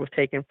 My daughter was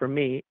taken from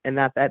me and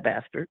not that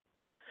bastard.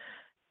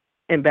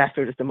 And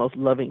bastard is the most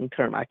loving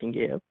term I can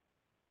give.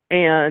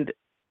 And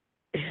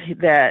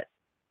that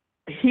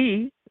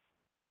he,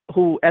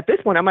 who at this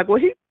point, I'm like, well,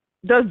 he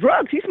does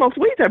drugs. He smokes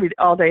weeds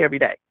all day, every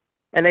day.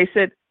 And they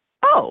said,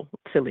 oh,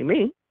 silly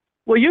me.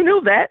 Well, you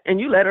knew that and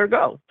you let her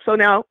go. So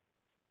now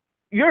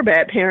you're a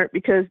bad parent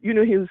because you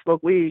knew he would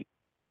smoke weed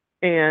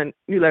and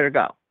you let her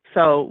go.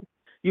 So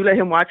you let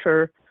him watch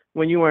her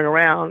when you weren't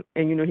around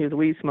and you knew he was a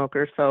weed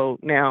smoker. So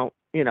now,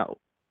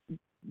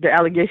 the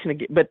allegation,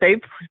 but they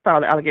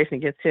filed an allegation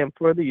against him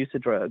for the use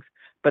of drugs.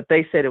 But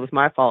they said it was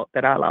my fault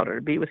that I allowed her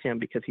to be with him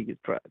because he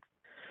used drugs.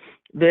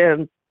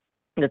 Then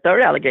the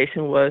third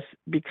allegation was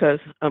because,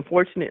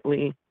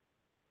 unfortunately,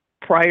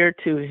 prior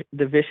to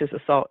the vicious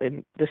assault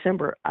in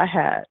December, I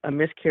had a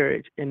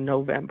miscarriage in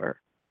November.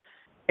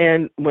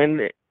 And when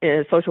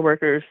the social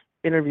workers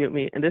interviewed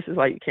me, and this is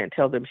why you can't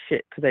tell them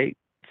shit because they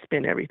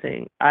spin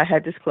everything, I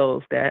had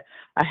disclosed that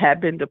I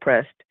had been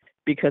depressed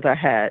because I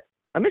had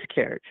a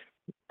miscarriage.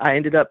 I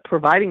ended up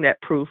providing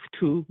that proof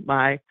to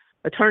my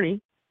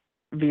attorney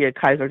via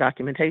Kaiser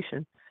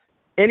documentation.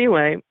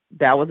 Anyway,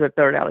 that was the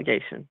third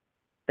allegation.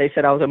 They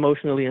said I was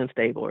emotionally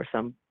unstable or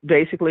something.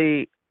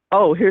 Basically,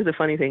 oh, here's the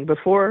funny thing.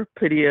 Before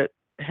Padilla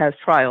has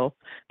trial,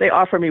 they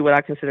offer me what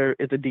I consider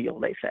is a deal,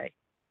 they say.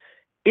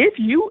 If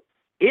you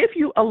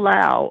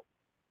allow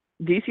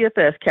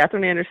DCFS,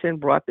 Catherine Anderson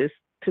brought this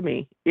to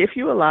me, if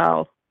you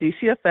allow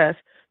DCFS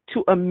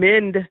to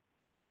amend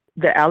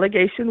the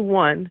allegation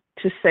 1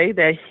 to say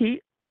that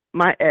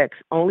my ex,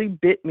 only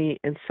bit me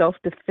in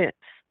self-defense,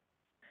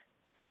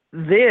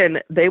 then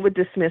they would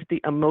dismiss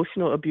the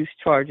emotional abuse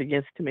charge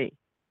against me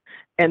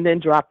and then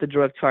drop the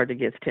drug charge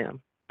against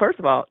him. First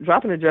of all,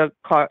 dropping the drug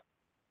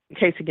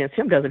case against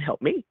him doesn't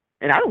help me,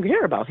 and I don't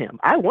care about him.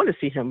 I want to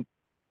see him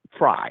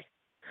fry.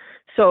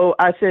 So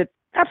I said,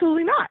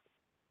 absolutely not.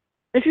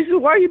 And she said,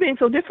 why are you being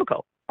so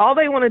difficult? All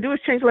they want to do is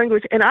change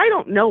language, and I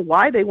don't know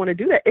why they want to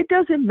do that. It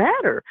doesn't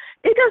matter.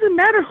 It doesn't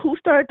matter who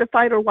started the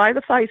fight or why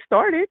the fight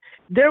started.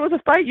 There was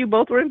a fight. You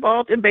both were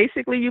involved, and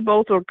basically you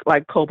both are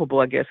like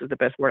culpable, I guess is the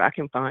best word I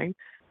can find.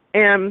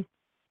 And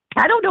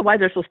I don't know why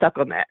they're so stuck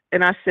on that.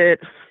 And I said,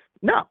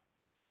 no.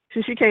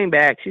 So she came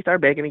back. She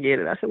started begging again,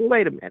 and I said, well,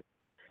 wait a minute.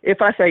 If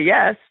I say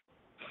yes,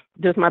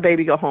 does my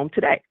baby go home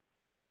today?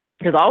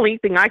 Because the only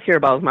thing I care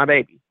about is my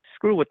baby.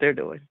 Screw what they're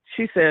doing.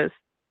 She says,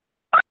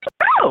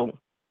 oh,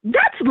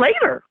 that's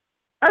later.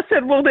 I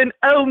said, well, then,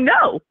 oh,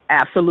 no,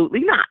 absolutely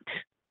not.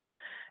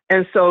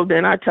 And so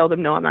then I tell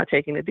them, no, I'm not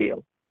taking the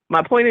deal.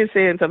 My point in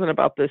saying something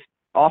about this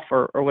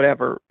offer or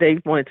whatever they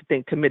wanted to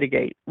think to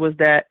mitigate was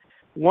that,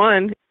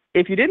 one,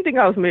 if you didn't think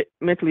I was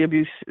mentally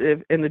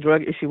abusive and the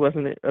drug issue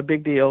wasn't a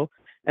big deal,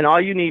 and all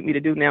you need me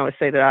to do now is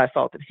say that I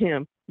assaulted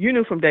him, you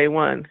knew from day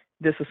one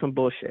this was some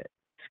bullshit.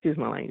 Excuse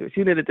my language.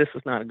 You knew that this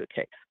was not a good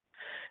case.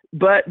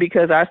 But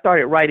because I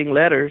started writing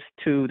letters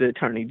to the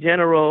Attorney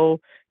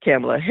General,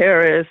 Kamala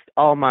Harris,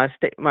 all my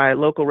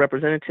local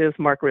representatives,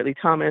 Mark Ridley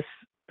Thomas,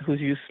 who's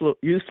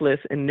useless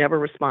and never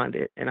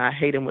responded, and I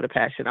hate him with a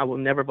passion. I will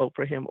never vote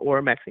for him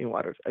or Maxine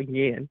Waters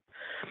again.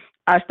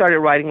 I started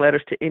writing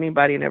letters to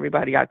anybody and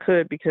everybody I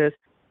could because,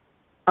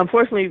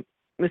 unfortunately,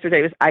 Mr.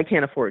 Davis, I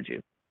can't afford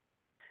you.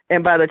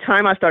 And by the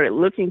time I started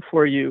looking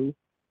for you,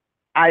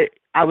 I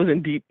was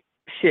in deep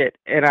shit,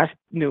 and I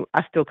knew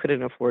I still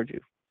couldn't afford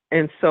you.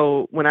 And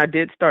so when I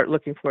did start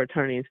looking for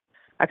attorneys,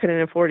 I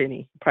couldn't afford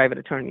any private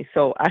attorneys.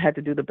 So I had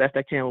to do the best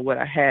I can with what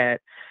I had.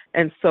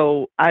 And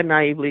so I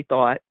naively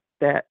thought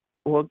that,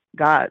 well,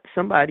 God,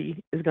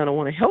 somebody is going to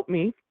want to help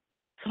me.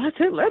 So I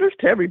sent letters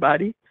to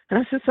everybody. And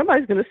I said,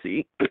 somebody's going to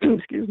see,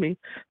 excuse me,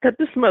 that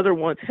this mother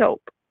wants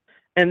help.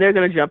 And they're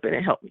going to jump in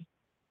and help me.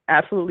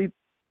 Absolutely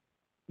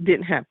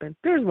didn't happen.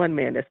 There's one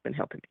man that's been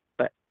helping me.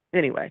 But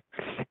anyway.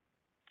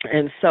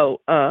 And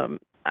so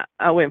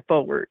I went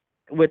forward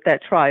with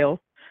that trial.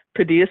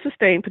 Padilla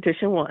sustained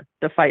petition 1,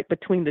 the fight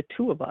between the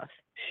two of us.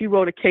 She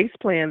wrote a case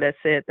plan that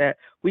said that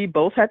we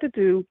both had to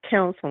do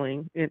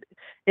counseling,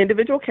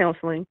 individual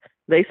counseling.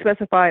 They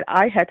specified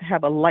I had to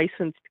have a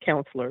licensed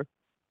counselor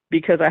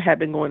because I had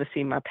been going to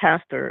see my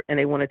pastor, and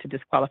they wanted to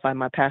disqualify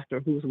my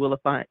pastor who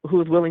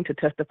was willing to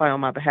testify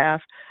on my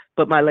behalf,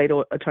 but my late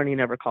attorney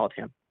never called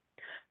him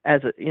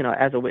as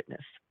a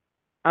witness.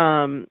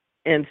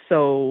 And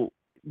so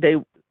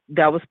that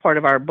was part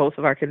of both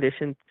of our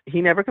conditions.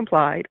 He never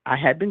complied. I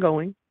had been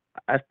going.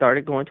 I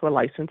started going to a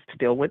license,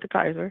 still went to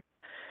Kaiser.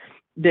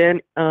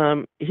 Then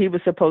he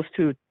was supposed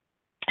to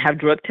have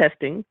drug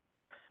testing.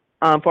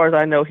 As far as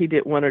I know, he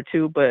did 1 or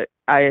 2, but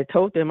I had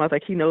told them, I was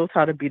like, he knows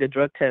how to beat a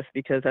drug test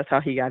because that's how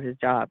he got his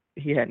job.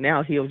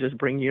 Now he'll just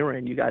bring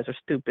urine. You guys are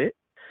stupid.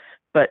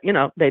 But,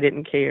 they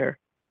didn't care.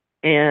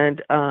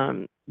 And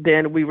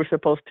then we were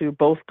supposed to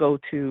both go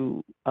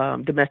to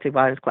domestic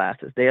violence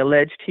classes. They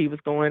alleged he was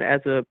going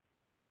as a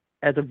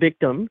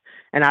victim,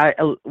 and I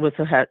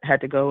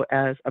had to go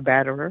as a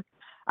batterer.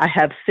 I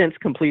have since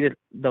completed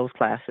those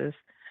classes.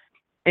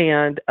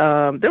 And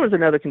there was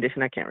another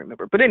condition I can't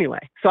remember. But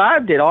anyway, so I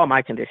did all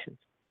my conditions.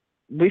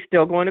 We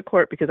still going to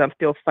court because I'm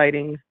still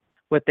fighting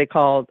what they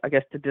called, I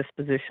guess, the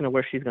disposition of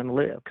where she's going to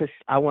live, because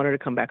I want her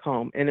to come back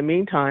home. In the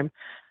meantime,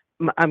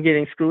 I'm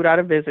getting screwed out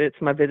of visits.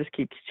 My visits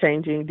keep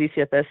changing.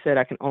 DCFS said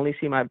I can only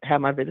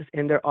have my visits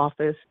in their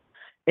office.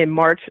 In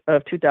March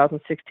of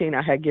 2016,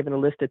 I had given a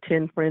list of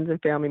 10 friends and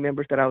family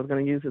members that I was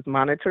going to use as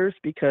monitors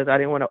because I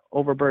didn't want to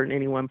overburden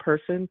any one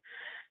person.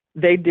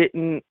 They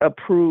didn't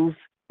approve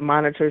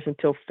monitors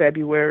until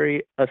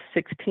February of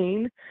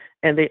 16,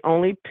 and they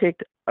only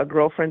picked a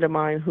girlfriend of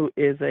mine who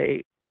is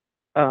a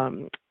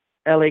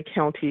LA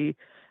County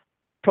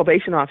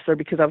probation officer,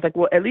 because I was like,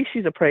 well, at least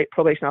she's a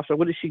probation officer.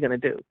 What is she going to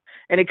do?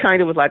 And it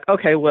kind of was like,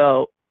 okay,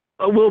 well,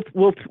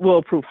 we'll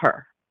approve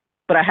her.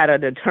 But I had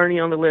an attorney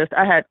on the list.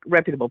 I had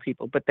reputable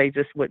people, but they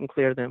just wouldn't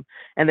clear them.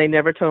 And they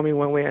never told me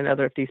one way or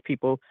another if these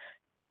people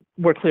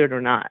were cleared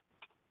or not.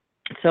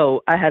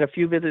 So I had a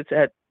few visits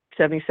at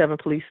 77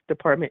 Police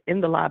Department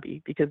in the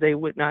lobby because they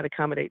would not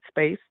accommodate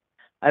space.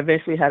 I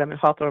eventually had them in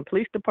Hawthorne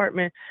Police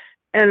Department,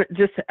 and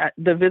just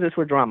the visits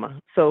were drama.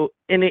 So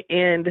in the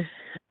end,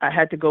 I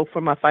had to go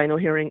for my final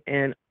hearing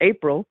in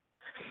April.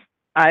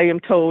 I am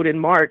told in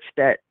March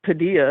that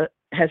Padilla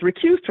has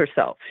recused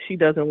herself. She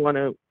doesn't want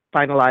to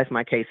finalize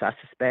my case, I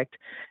suspect.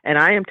 And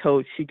I am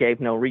told she gave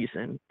no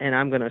reason. And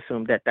I'm going to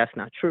assume that that's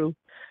not true,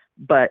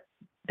 but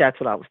that's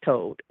what I was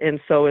told. And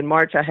so in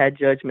March, I had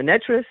Judge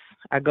Menetris.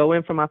 I go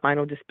in for my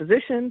final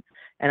disposition,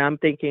 and I'm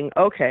thinking,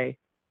 okay,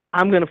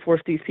 I'm going to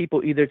force these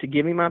people either to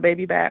give me my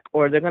baby back,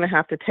 or they're going to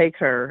have to take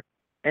her,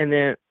 and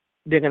then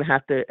they're going to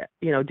have to,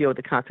 deal with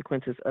the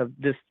consequences of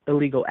this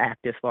illegal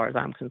act as far as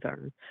I'm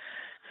concerned.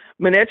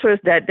 Menetris,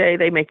 that day,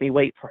 they make me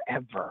wait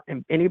forever.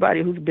 And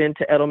anybody who's been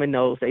to Edelman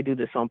knows they do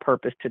this on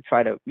purpose to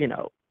try to,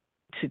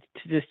 to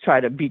just try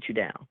to beat you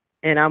down.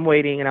 And I'm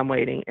waiting and I'm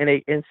waiting.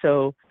 And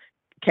so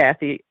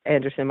Kathy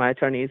Anderson, my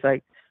attorney, is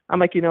like, I'm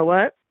like, you know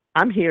what?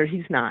 I'm here.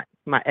 He's not,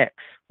 my ex.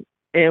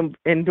 And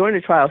during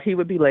the trial, he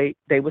would be late.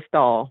 They would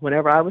stall.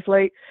 Whenever I was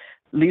late,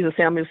 Lisa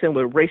Samuelson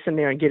would race in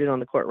there and get it on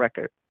the court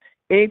record.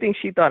 Anything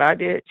she thought I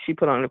did, she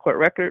put on the court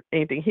record.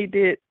 Anything he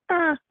did,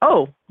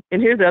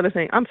 and here's the other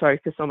thing. I'm sorry,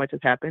 because so much has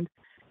happened.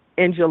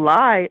 In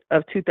July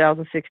of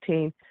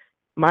 2016,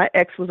 my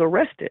ex was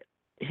arrested.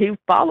 He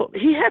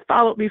had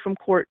followed me from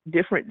court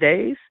different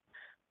days,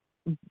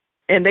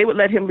 and they would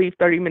let him leave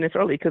 30 minutes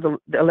early because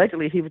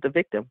allegedly he was the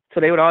victim. So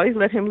they would always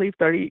let him leave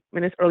 30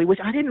 minutes early, which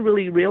I didn't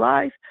really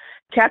realize.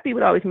 Kathy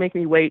would always make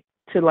me wait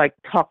to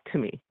talk to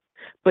me,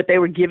 but they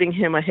were giving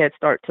him a head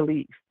start to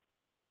leave.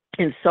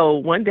 And so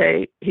one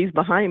day he's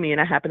behind me, and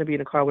I happen to be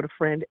in a car with a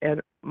friend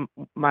and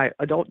my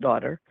adult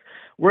daughter.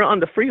 We're on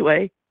the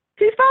freeway.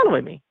 He's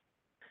following me.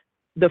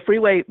 The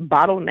freeway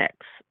bottlenecks,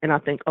 and I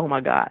think, oh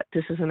my God,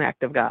 this is an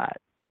act of God.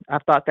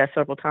 I've thought that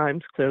several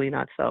times, clearly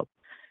not so.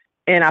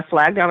 And I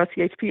flagged down a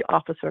CHP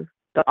officer.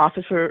 The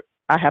officer,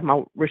 I have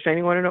my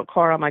restraining order in the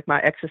car. I'm like,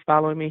 my ex is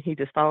following me. He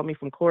just followed me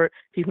from court.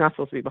 He's not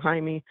supposed to be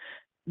behind me.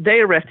 They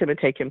arrest him and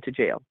take him to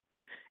jail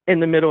in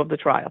the middle of the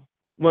trial.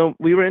 When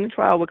we were in the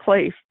trial with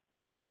Clay,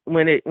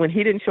 when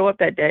he didn't show up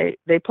that day,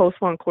 they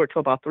postponed court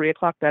till about 3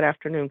 o'clock that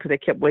afternoon because they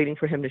kept waiting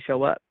for him to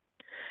show up.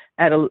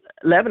 At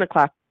 11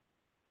 o'clock,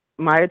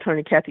 my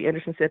attorney, Kathy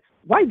Anderson, said,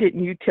 why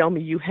didn't you tell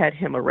me you had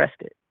him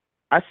arrested?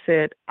 I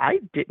said, I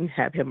didn't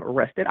have him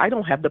arrested. I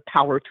don't have the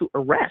power to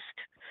arrest.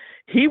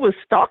 He was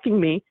stalking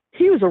me.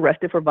 He was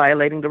arrested for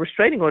violating the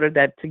restraining order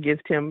that's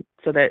against him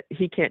so that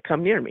he can't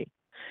come near me.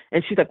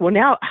 And she's like, well,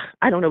 now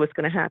I don't know what's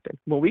going to happen.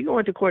 When we go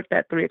into court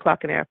at 3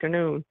 o'clock in the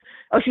afternoon,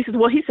 she says,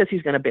 well, he says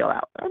he's going to bail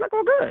out. I was like,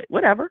 oh, good,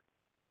 whatever.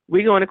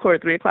 We go into court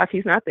at 3 o'clock.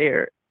 He's not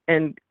there.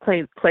 And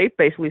Clay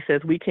basically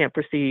says we can't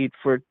proceed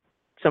for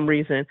some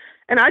reason.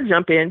 And I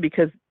jump in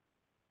because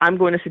I'm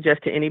going to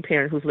suggest to any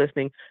parent who's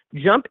listening,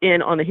 jump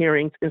in on the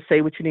hearings and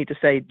say what you need to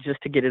say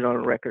just to get it on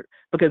the record,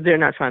 because they're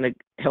not trying to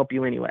help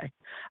you anyway.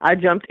 I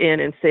jumped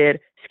in and said,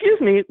 excuse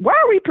me, why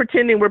are we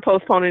pretending we're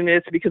postponing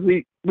this because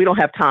we don't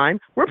have time?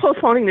 We're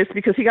postponing this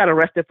because he got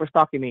arrested for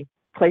stalking me.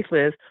 Clay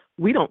says,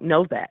 we don't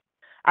know that.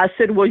 I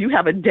said, well, you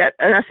have a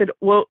and I said,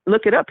 well,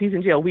 look it up. He's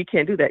in jail. We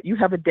can't do that. You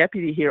have a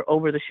deputy here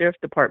over the sheriff's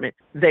department.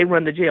 They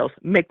run the jails.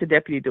 Make the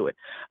deputy do it.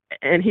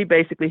 And he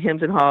basically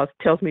hems and haws,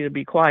 tells me to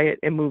be quiet,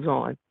 and moves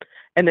on.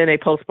 And then they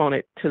postpone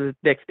it to the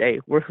next day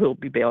where he'll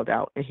be bailed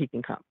out and he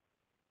can come.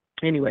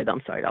 Anyway,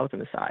 I'm sorry, that was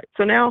an aside.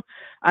 So now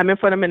I'm in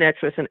front of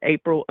Menetris in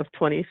April of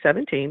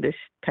 2017, this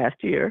past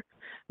year.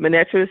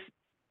 Menetris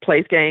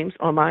plays games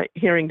on my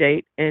hearing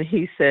date, and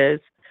he says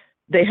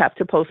they have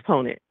to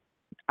postpone it.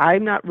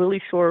 I'm not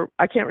really sure.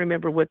 I can't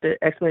remember what the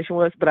explanation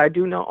was, but I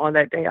do know on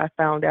that day I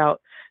found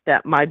out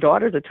that my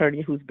daughter's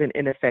attorney, who's been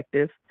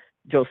ineffective,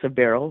 Joseph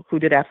Barrow, who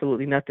did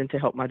absolutely nothing to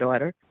help my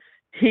daughter,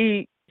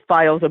 he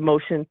files a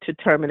motion to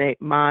terminate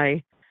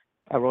I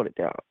wrote it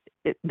down,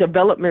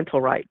 developmental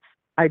rights.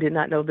 I did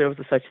not know there was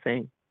a such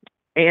thing,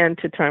 and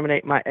to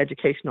terminate my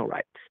educational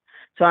rights.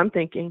 So I'm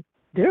thinking,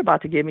 they're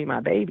about to give me my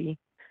baby,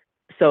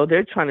 so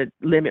they're trying to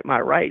limit my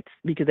rights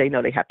because they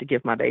know they have to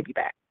give my baby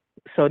back.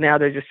 So now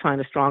they're just trying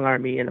to strong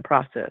arm me in the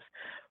process.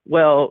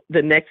 Well,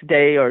 the next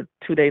day or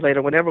 2 days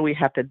later, whenever we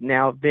have to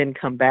now then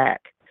come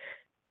back,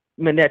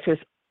 Menetris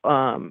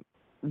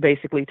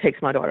basically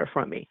takes my daughter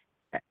from me.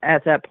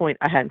 At that point,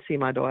 I hadn't seen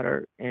my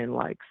daughter in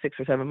like 6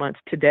 or 7 months.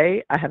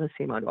 Today, I haven't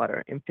seen my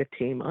daughter in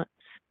 15 months.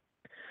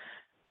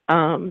 So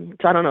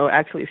I don't know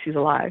actually if she's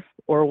alive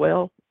or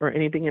well or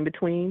anything in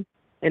between.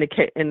 In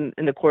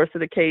the course of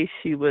the case,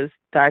 she was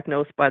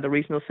diagnosed by the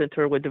regional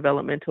center with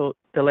developmental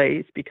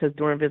delays because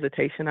during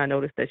visitation, I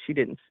noticed that she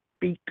didn't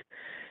speak.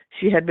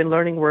 She had been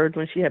learning words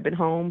when she had been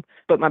home,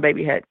 but my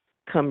baby had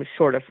come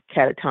short of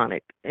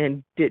catatonic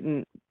and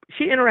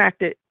she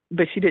interacted,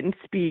 but she didn't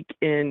speak,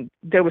 and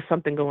there was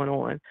something going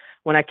on.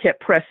 When I kept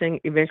pressing,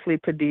 eventually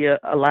Padilla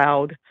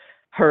allowed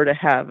her to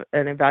have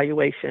an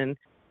evaluation.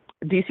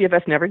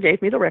 DCFS never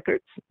gave me the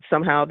records.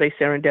 Somehow they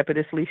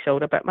serendipitously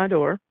showed up at my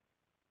door,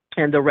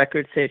 and the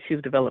record said she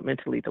was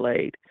developmentally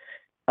delayed,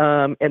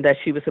 and that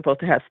she was supposed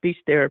to have speech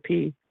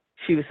therapy.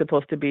 She was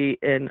supposed to be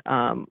in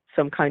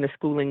some kind of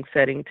schooling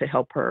setting to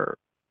help her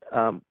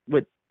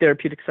with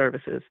therapeutic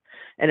services.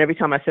 And every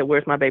time I said,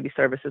 where's my baby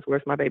services?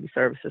 Where's my baby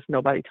services?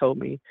 Nobody told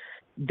me.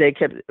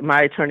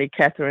 My attorney,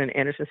 Catherine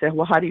Anderson, said,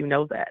 well, how do you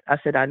know that? I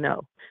said, I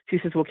know. She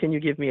says, well, can you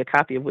give me a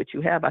copy of what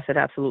you have? I said,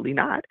 absolutely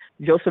not.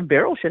 Joseph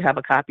Barrow should have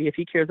a copy. If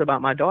he cares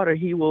about my daughter,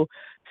 he will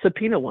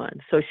subpoena one.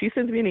 So she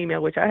sends me an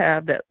email, which I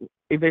have, that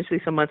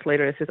eventually some months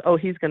later it says, oh,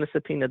 he's going to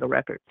subpoena the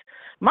records.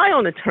 My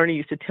own attorney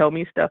used to tell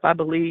me stuff, I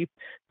believe,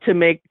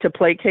 to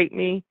placate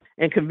me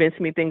and convince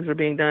me things were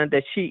being done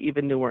that she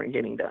even knew weren't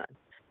getting done.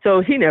 So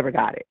he never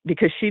got it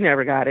because she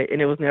never got it, and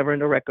it was never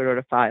in the record or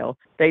the file.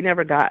 They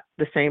never got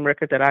the same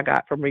record that I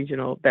got from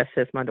regional that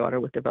says my daughter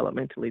was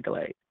developmentally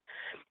delayed.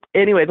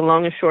 Anyway, the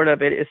long and short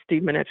of it is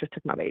Steve Menetris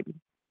took my baby,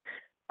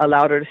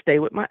 allowed her to stay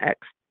with my ex,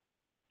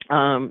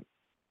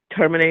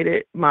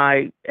 terminated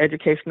my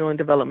educational and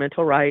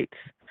developmental rights,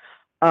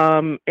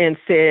 and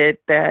said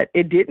that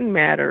it didn't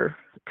matter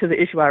because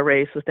the issue I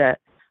raised was that,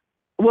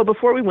 well,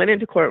 before we went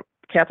into court,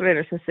 Catherine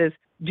Anderson says,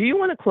 do you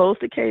want to close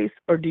the case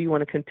or do you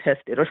want to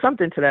contest it, or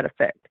something to that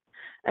effect?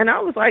 And I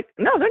was like,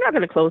 no, they're not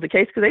going to close the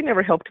case because they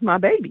never helped my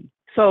baby.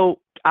 So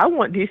I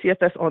want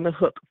DCFS on the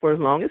hook for as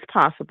long as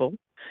possible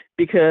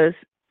because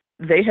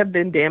they have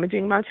been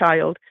damaging my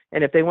child.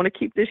 And if they want to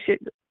keep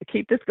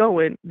this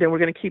going, then we're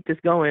going to keep this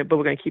going, but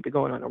we're going to keep it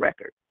going on the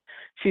record.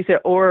 She said,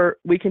 or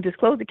we can just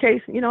close the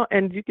case,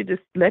 and you could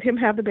just let him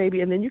have the baby,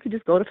 and then you could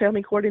just go to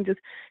family court and just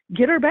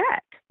get her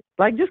back.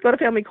 Like, just go to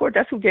family court.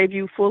 That's who gave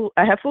you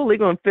I have full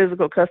legal and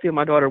physical custody of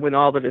my daughter when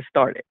all of this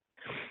started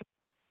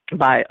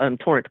by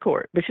Torrance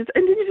Court. And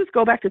then you just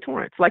go back to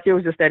Torrance. Like, it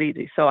was just that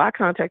easy. So I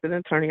contacted an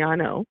attorney I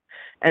know,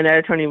 and that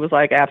attorney was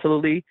like,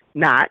 absolutely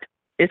not.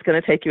 It's going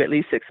to take you at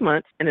least 6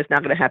 months, and it's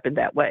not going to happen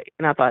that way.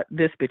 And I thought,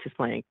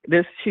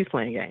 she's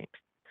playing games.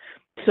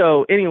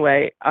 So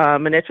anyway,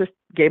 Menetris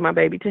gave my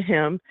baby to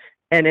him,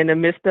 and in the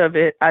midst of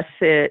it, I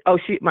said,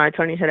 my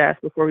attorney had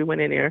asked before we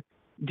went in there,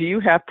 do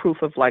you have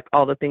proof of like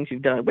all the things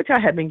you've done, which I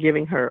had been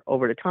giving her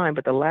over the time.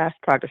 But the last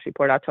progress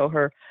report, I told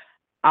her,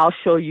 I'll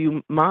show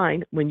you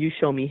mine when you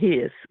show me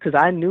his, because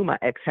I knew my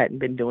ex hadn't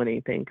been doing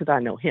anything because I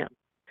know him.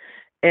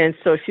 And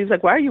so she's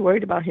like, why are you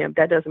worried about him?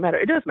 That doesn't matter.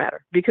 It does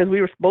matter because we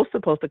were both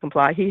supposed to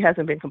comply. He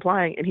hasn't been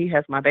complying, and he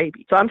has my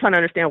baby. So I'm trying to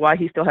understand why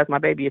he still has my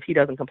baby if he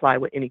doesn't comply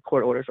with any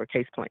court orders or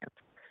case plans.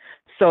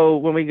 So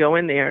when we go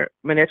in there,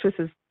 Menetris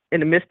is in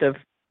the midst of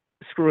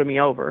screwing me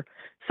over.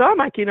 So I'm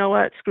like, you know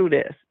what? Screw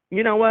this.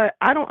 You know what?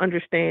 I don't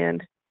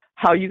understand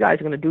how you guys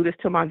are going to do this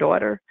to my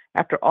daughter.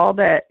 After all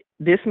that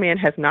this man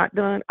has not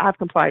done, I've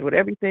complied with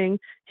everything.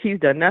 He's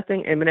done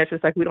nothing. And Menetris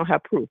is like, we don't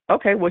have proof.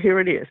 Okay, well, here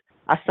it is.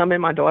 I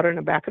summon my daughter in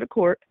the back of the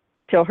court,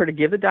 tell her to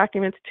give the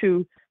documents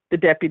to the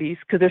deputies,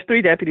 because there's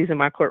 3 deputies in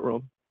my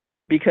courtroom,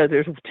 because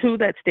there's 2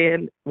 that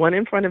stand, one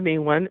in front of me,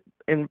 one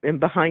in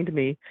behind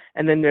me,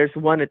 and then there's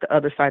one at the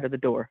other side of the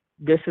door.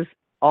 This is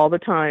all the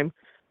time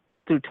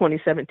through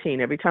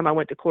 2017. Every time I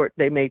went to court,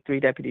 they made 3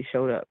 deputies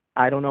showed up.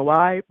 I don't know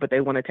why, but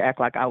they wanted to act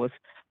like I was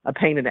a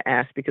pain in the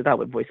ass because I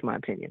would voice my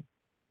opinion.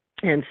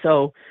 And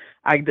so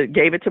I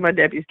gave it to my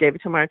deputies, gave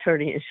it to my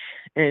attorney,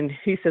 and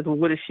he said, well,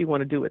 what does she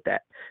want to do with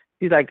that?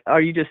 He's like,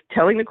 are you just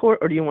telling the court,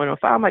 or do you want to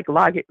file? I'm like,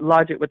 lodge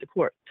it with the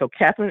court. So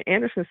Catherine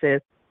Anderson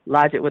says,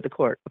 lodge it with the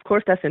court. Of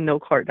course, that's a no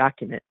court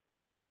document,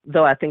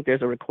 though I think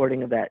there's a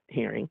recording of that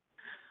hearing.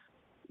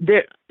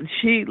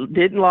 She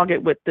didn't log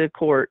it with the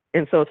court,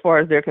 and so as far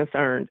as they're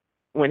concerned,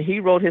 when he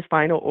wrote his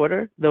final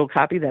order, the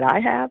copy that I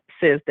have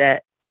says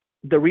that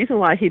the reason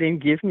why he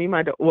didn't give me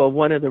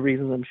one of the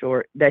reasons I'm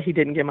sure that he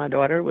didn't give my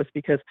daughter was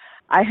because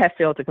I had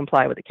failed to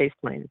comply with the case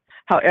plan.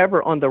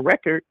 However, on the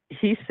record,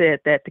 he said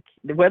that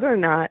whether or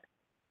not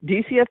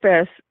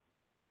DCFS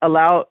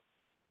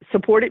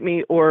supported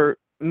me or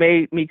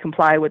made me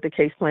comply with the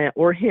case plan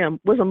or him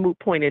was a moot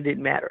point. It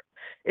didn't matter.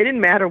 It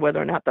didn't matter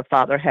whether or not the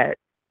father had,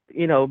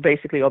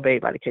 basically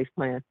obeyed by the case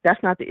plan.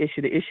 That's not the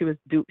issue. The issue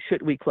is,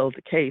 should we close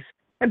the case?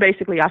 And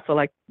basically, I feel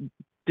like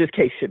this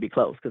case should be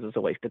closed because it's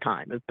a waste of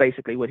time. It's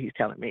basically what he's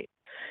telling me.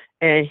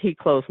 And he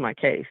closed my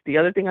case. The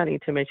other thing I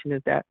need to mention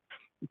is that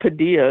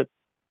Padilla,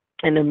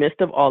 in the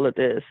midst of all of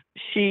this,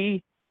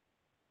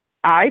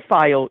 I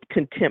filed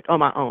contempt on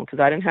my own because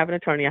I didn't have an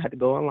attorney. I had to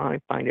go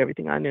online, find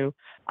everything I knew.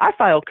 I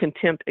filed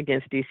contempt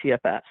against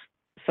DCFS.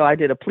 So I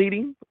did a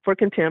pleading for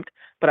contempt,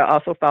 but I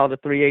also filed a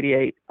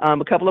 388.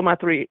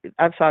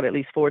 I've filed at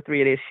least 4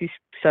 388s. She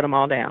shut them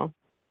all down.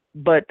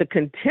 But the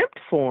contempt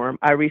form,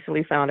 I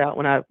recently found out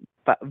when I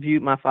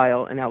viewed my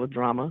file, and that was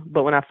drama.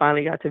 But when I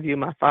finally got to view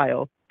my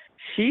file,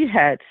 she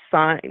had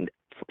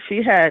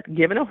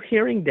given a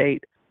hearing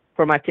date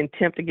for my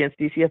contempt against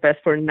DCFS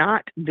for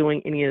not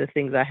doing any of the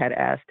things I had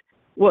asked.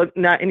 Well,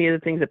 not any of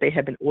the things that they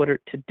had been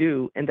ordered to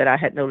do and that I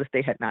had noticed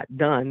they had not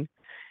done.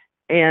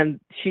 And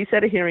she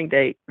set a hearing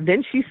date.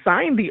 Then she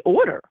signed the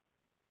order.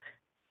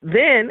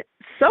 Then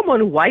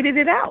someone whited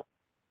it out.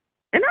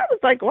 And I was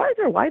like, why is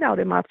there whiteout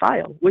in my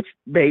file? Which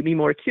made me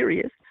more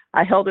curious.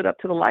 I held it up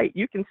to the light.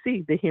 You can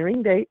see the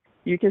hearing date.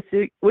 You can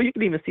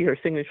even see her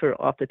signature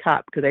off the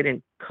top because they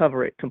didn't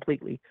cover it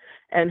completely,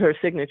 and her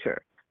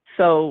signature.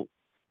 So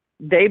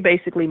they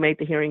basically made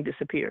the hearing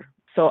disappear.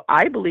 So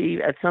I believe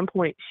at some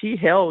point she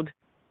held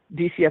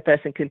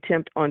DCFS in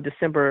contempt on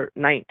December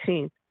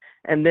 19th.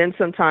 And then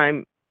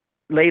sometime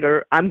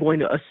later, I'm going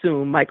to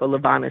assume Michael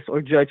Levanis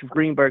or Judge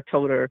Greenberg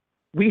told her,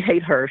 we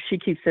hate her. She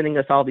keeps sending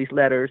us all these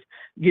letters.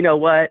 You know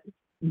what?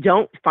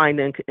 Don't find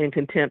them in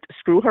contempt.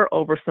 Screw her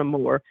over some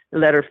more and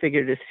let her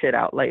figure this shit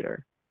out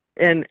later.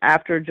 And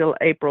after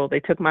April, they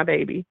took my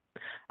baby.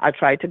 I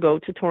tried to go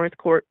to Torrance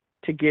Court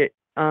to get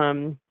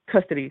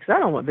custody because I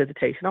don't want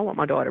visitation. I want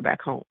my daughter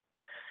back home.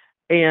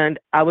 And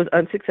I was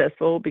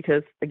unsuccessful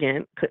because,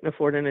 again, couldn't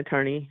afford an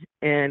attorney.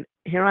 And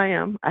here I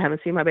am. I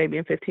haven't seen my baby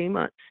in 15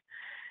 months.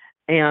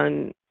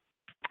 And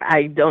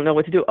I don't know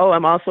what to do. Oh,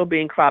 I'm also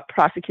being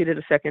prosecuted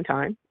a second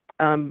time.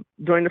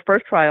 During the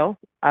first trial,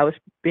 I was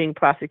being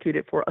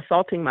prosecuted for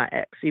assaulting my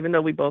ex, even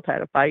though we both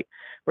had a fight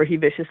where he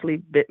viciously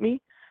bit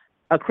me.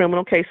 A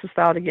criminal case was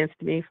filed against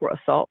me for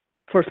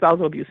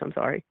spousal abuse, I'm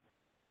sorry.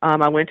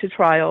 I went to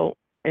trial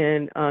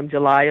in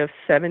July of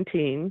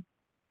 17,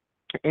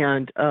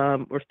 and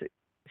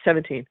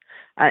 17.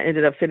 I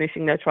ended up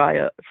finishing that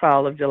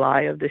trial of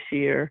July of this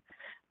year.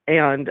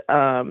 And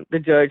the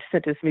judge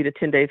sentenced me to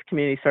 10 days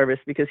community service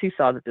because he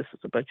saw that this was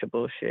a bunch of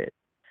bullshit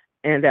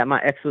and that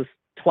my ex was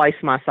twice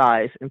my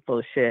size and full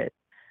of shit.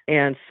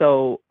 And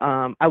so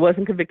I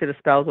wasn't convicted of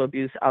spousal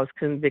abuse. I was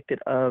convicted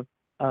of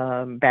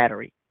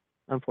battery,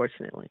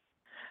 unfortunately.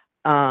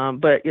 But,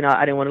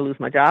 I didn't want to lose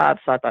my job.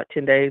 So I thought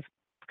 10 days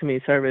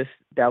community service,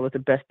 that was the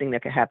best thing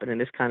that could happen in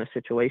this kind of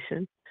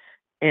situation.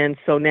 And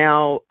so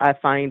now I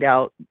find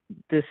out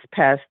this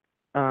past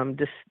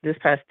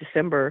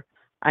December,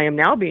 I am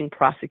now being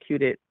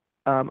prosecuted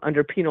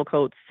under Penal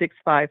Code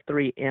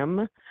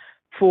 653M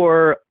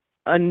for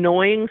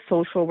annoying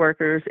social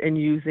workers and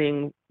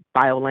using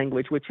foul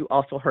language, which you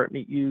also heard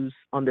me use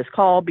on this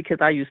call because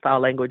I use foul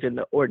language in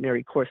the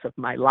ordinary course of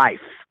my life.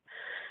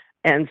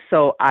 And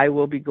so I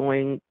will be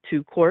going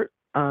to court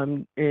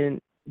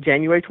in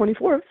January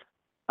 24th.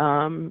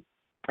 And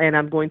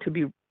I'm going to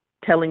be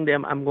telling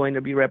them I'm going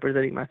to be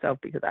representing myself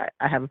because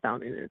I haven't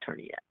found an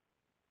attorney yet.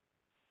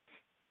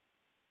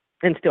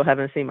 And still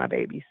haven't seen my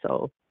baby.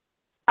 So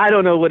I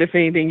don't know if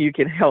anything you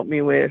can help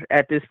me with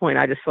at this point.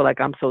 I just feel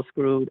like I'm so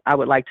screwed. I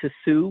would like to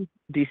sue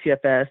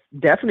DCFS,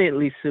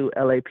 definitely sue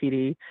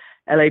LAPD.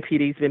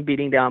 LAPD's been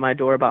beating down my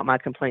door about my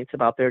complaints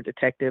about their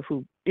detective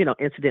who,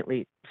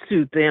 incidentally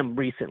sued them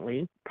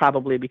recently,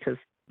 probably because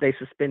they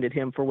suspended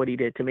him for what he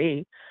did to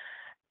me.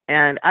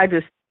 And I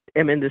just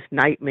am in this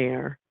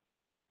nightmare.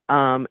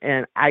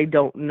 And I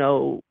don't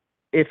know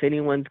if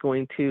anyone's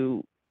going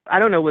to, I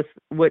don't know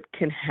what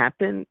can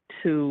happen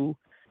to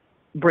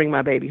bring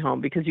my baby home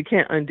because you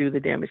can't undo the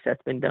damage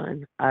that's been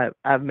done.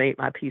 I've made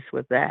my peace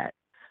with that.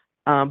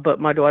 But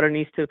my daughter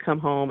needs to come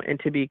home, and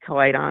to be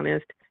quite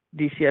honest,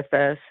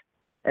 DCFS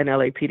and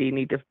LAPD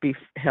need to be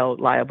held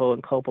liable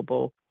and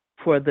culpable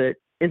for the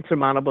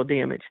insurmountable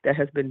damage that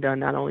has been done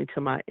not only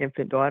to my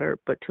infant daughter,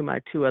 but to my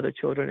 2 other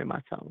children and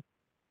my son.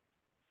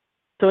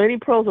 So any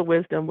pearls of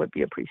wisdom would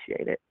be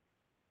appreciated.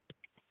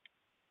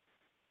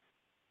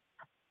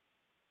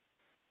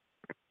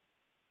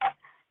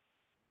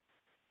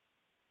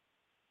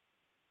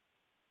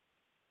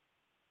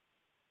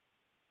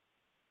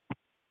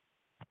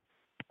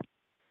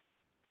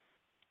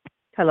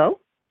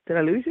 Hello? Did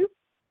I lose you?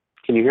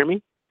 Can you hear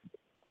me?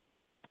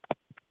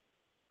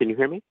 Can you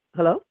hear me?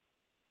 Hello?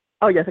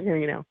 Oh, yes, I can hear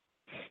you now.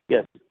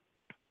 Yes.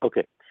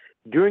 Okay.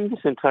 During this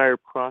entire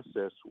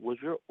process, was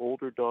your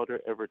older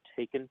daughter ever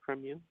taken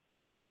from you?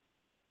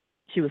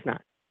 She was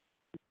not.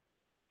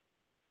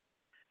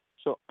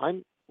 So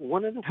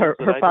one of the things Her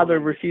that I father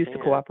don't refused to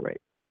understand-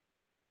 cooperate.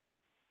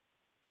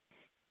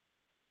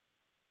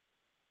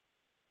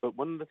 But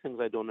one of the things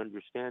I don't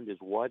understand is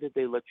why did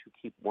they let you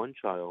keep one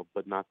child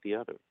but not the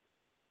other?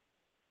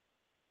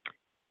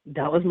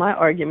 That was my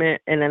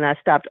argument, and then I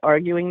stopped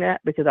arguing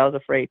that because I was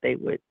afraid they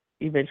would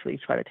eventually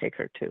try to take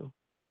her too.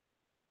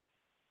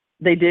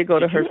 They did go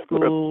to Did you her ever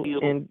school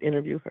appeal- and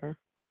interview her.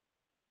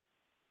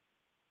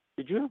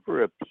 Did you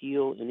ever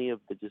appeal any of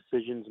the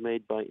decisions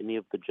made by any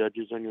of the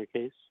judges on your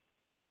case?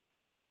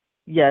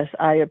 Yes,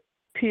 I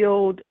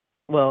appealed.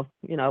 Well,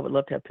 I would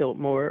love to appeal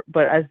more,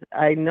 but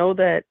I know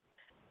that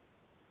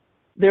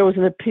there was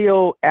an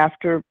appeal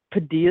after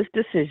Padilla's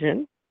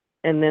decision,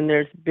 and then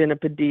there's been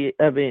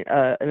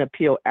an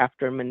appeal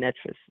after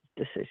Manetra's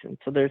decision.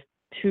 So there's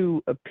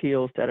 2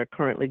 appeals that are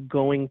currently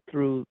going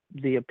through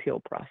the appeal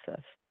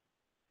process.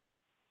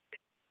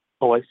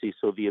 Oh, I see.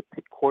 So the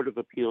Court of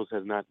Appeals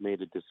has not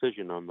made a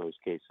decision on those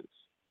cases?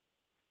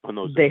 On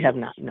those They have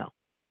appeals? not,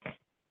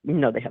 no.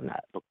 No, they have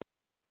not. Okay.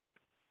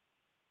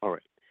 All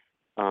right.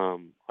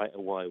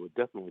 I would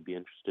definitely be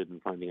interested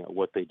in finding out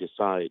what they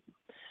decide.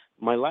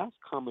 My last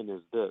comment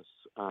is this.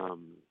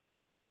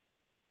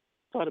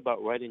 Thought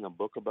about writing a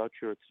book about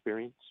your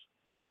experience?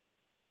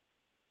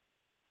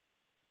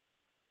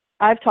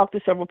 I've talked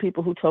to several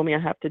people who told me I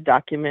have to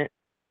document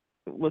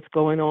what's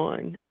going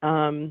on.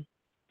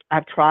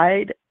 I've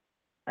tried,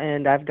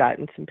 and I've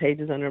gotten some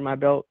pages under my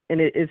belt,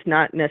 and it's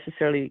not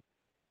necessarily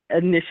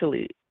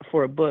initially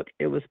for a book.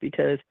 It was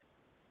because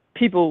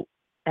people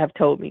have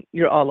told me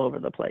you're all over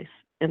the place,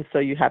 and so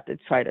you have to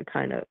try to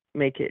kind of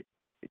make it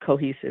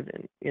cohesive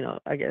and,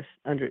 I guess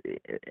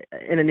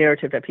in a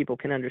narrative that people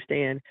can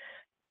understand.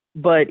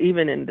 But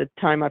even in the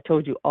time I've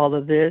told you all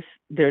of this,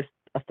 there's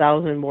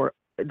 1,000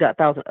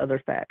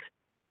 other facts.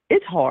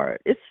 It's hard.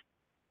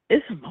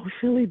 It's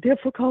emotionally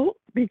difficult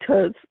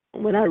because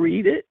when I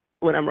read it,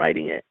 when I'm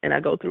writing it, and I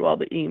go through all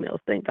the emails,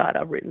 thank God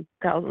I've written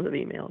thousands of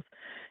emails,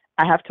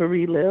 I have to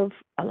relive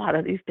a lot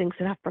of these things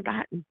that I've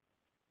forgotten.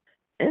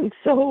 And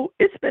so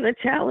it's been a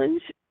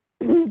challenge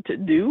to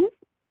do.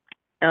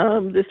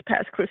 This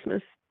past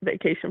Christmas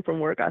vacation from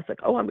work, I was like,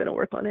 I'm going to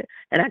work on it.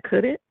 And I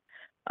couldn't.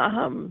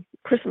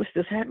 Christmas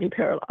just had me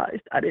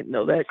paralyzed. I didn't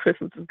know that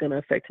Christmas was going to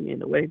affect me in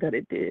the way that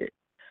it did.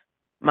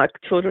 My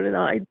children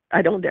and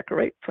I don't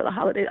decorate for the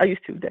holidays. I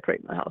used to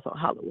decorate my house on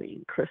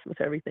Halloween, Christmas,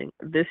 everything.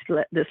 This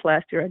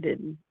last year I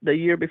didn't. The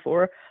year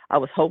before I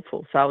was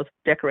hopeful, so I was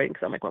decorating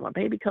because I'm like, when my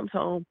baby comes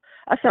home,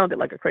 I sounded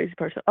like a crazy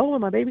person.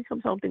 When my baby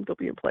comes home, things will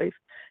be in place.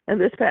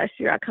 And this past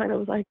year I kind of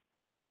was like,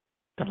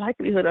 the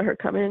likelihood of her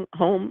coming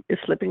home is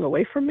slipping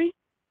away from me,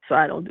 so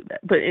I don't do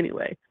that. But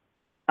anyway,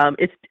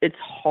 it's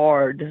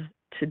hard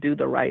to do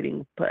the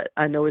writing, but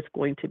I know it's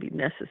going to be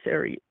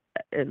necessary,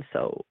 and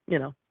so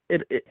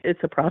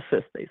it's a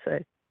process, they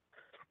say.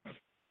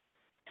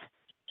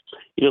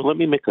 Let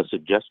me make a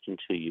suggestion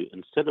to you.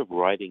 Instead of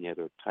writing it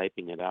or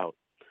typing it out,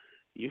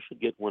 you should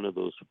get one of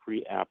those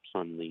free apps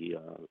on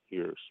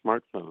your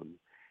smartphone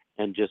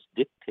and just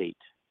dictate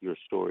your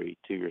story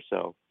to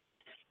yourself,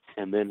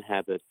 and then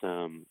have it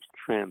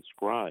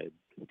transcribed.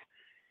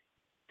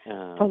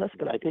 That's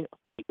good. I think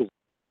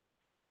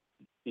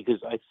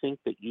because I think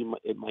that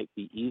it might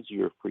be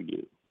easier for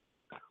you.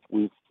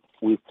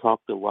 We've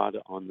talked a lot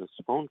on this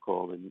phone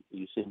call, and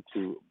you seem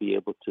to be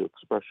able to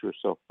express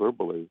yourself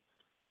verbally.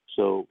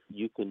 So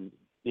you can,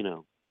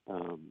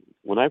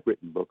 when I've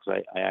written books,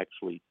 I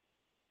actually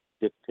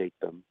dictate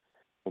them,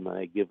 and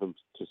I give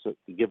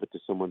it to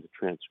someone to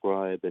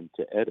transcribe and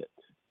to edit,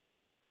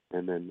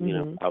 and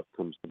then out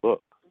comes the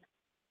book.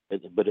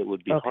 But it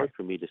would be hard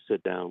for me to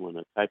sit down on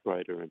a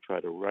typewriter and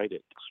try to write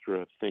it.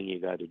 Extra thing you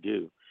got to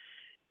do,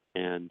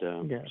 and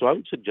so I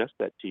would suggest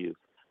that to you.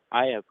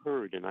 I have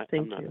heard, and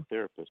I'm not a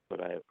therapist, but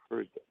I have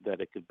heard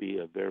that it could be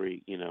a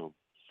very,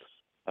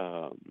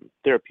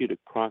 therapeutic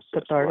process,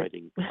 cathartic.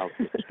 Writing out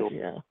the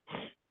story.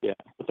 Yeah,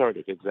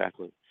 cathartic,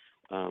 exactly.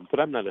 But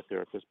I'm not a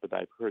therapist, but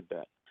I've heard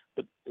that.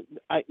 But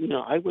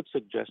I would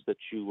suggest that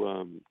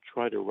you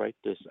try to write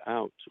this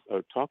out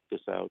or talk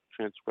this out,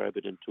 transcribe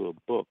it into a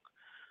book,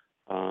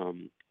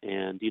 and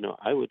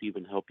I would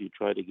even help you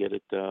try to get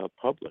it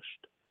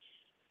published.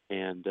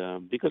 And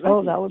because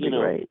that would be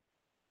great.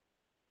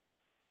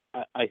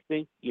 I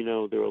think,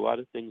 there are a lot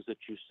of things that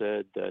you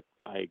said that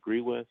I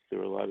agree with. There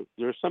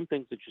are some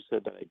things that you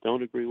said that I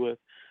don't agree with,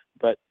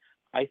 but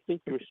I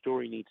think your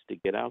story needs to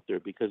get out there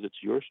because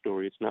it's your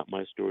story. It's not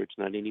my story. It's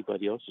not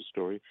anybody else's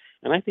story.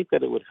 And I think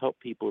that it would help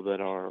people that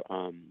are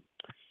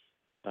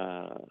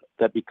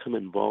that become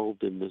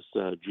involved in this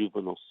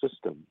juvenile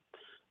system.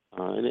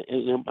 And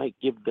it might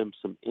give them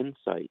some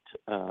insight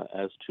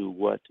as to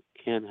what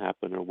can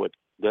happen or what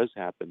does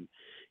happen,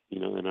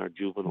 in our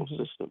juvenile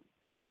system.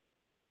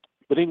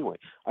 But anyway,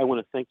 I want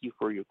to thank you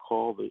for your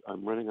call.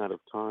 I'm running out of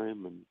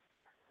time, and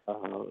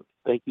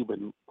Thank you, but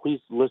please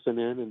listen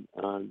in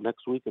and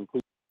next week, and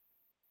please,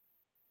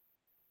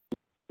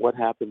 what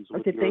happens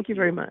with Okay, your thank you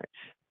very much.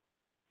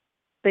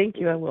 Thank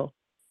you, I will.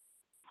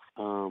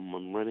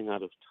 I'm running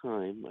out of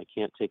time. I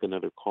can't take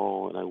another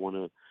call, and I want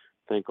to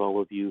thank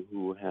all of you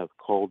who have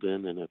called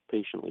in and have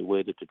patiently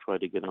waited to try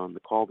to get on the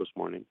call this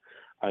morning.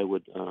 I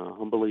would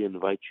humbly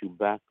invite you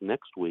back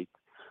next week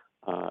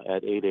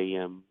at 8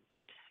 a.m.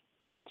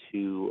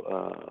 to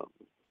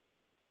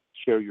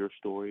share your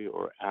story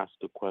or ask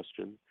a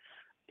question,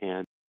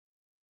 and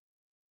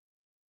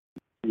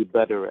be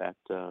better at,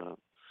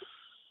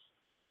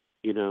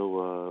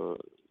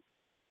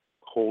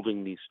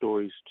 holding these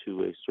stories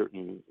to a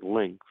certain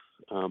length.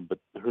 But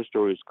her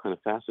story is kind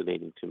of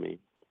fascinating to me.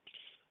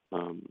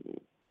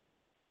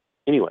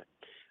 Anyway,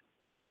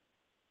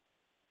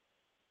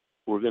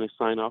 we're going to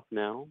sign off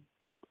now.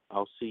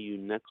 I'll see you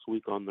next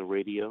week on the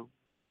radio.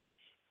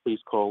 Please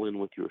call in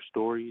with your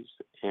stories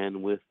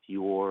and with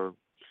your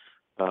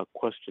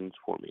questions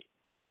for me.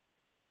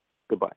 Goodbye.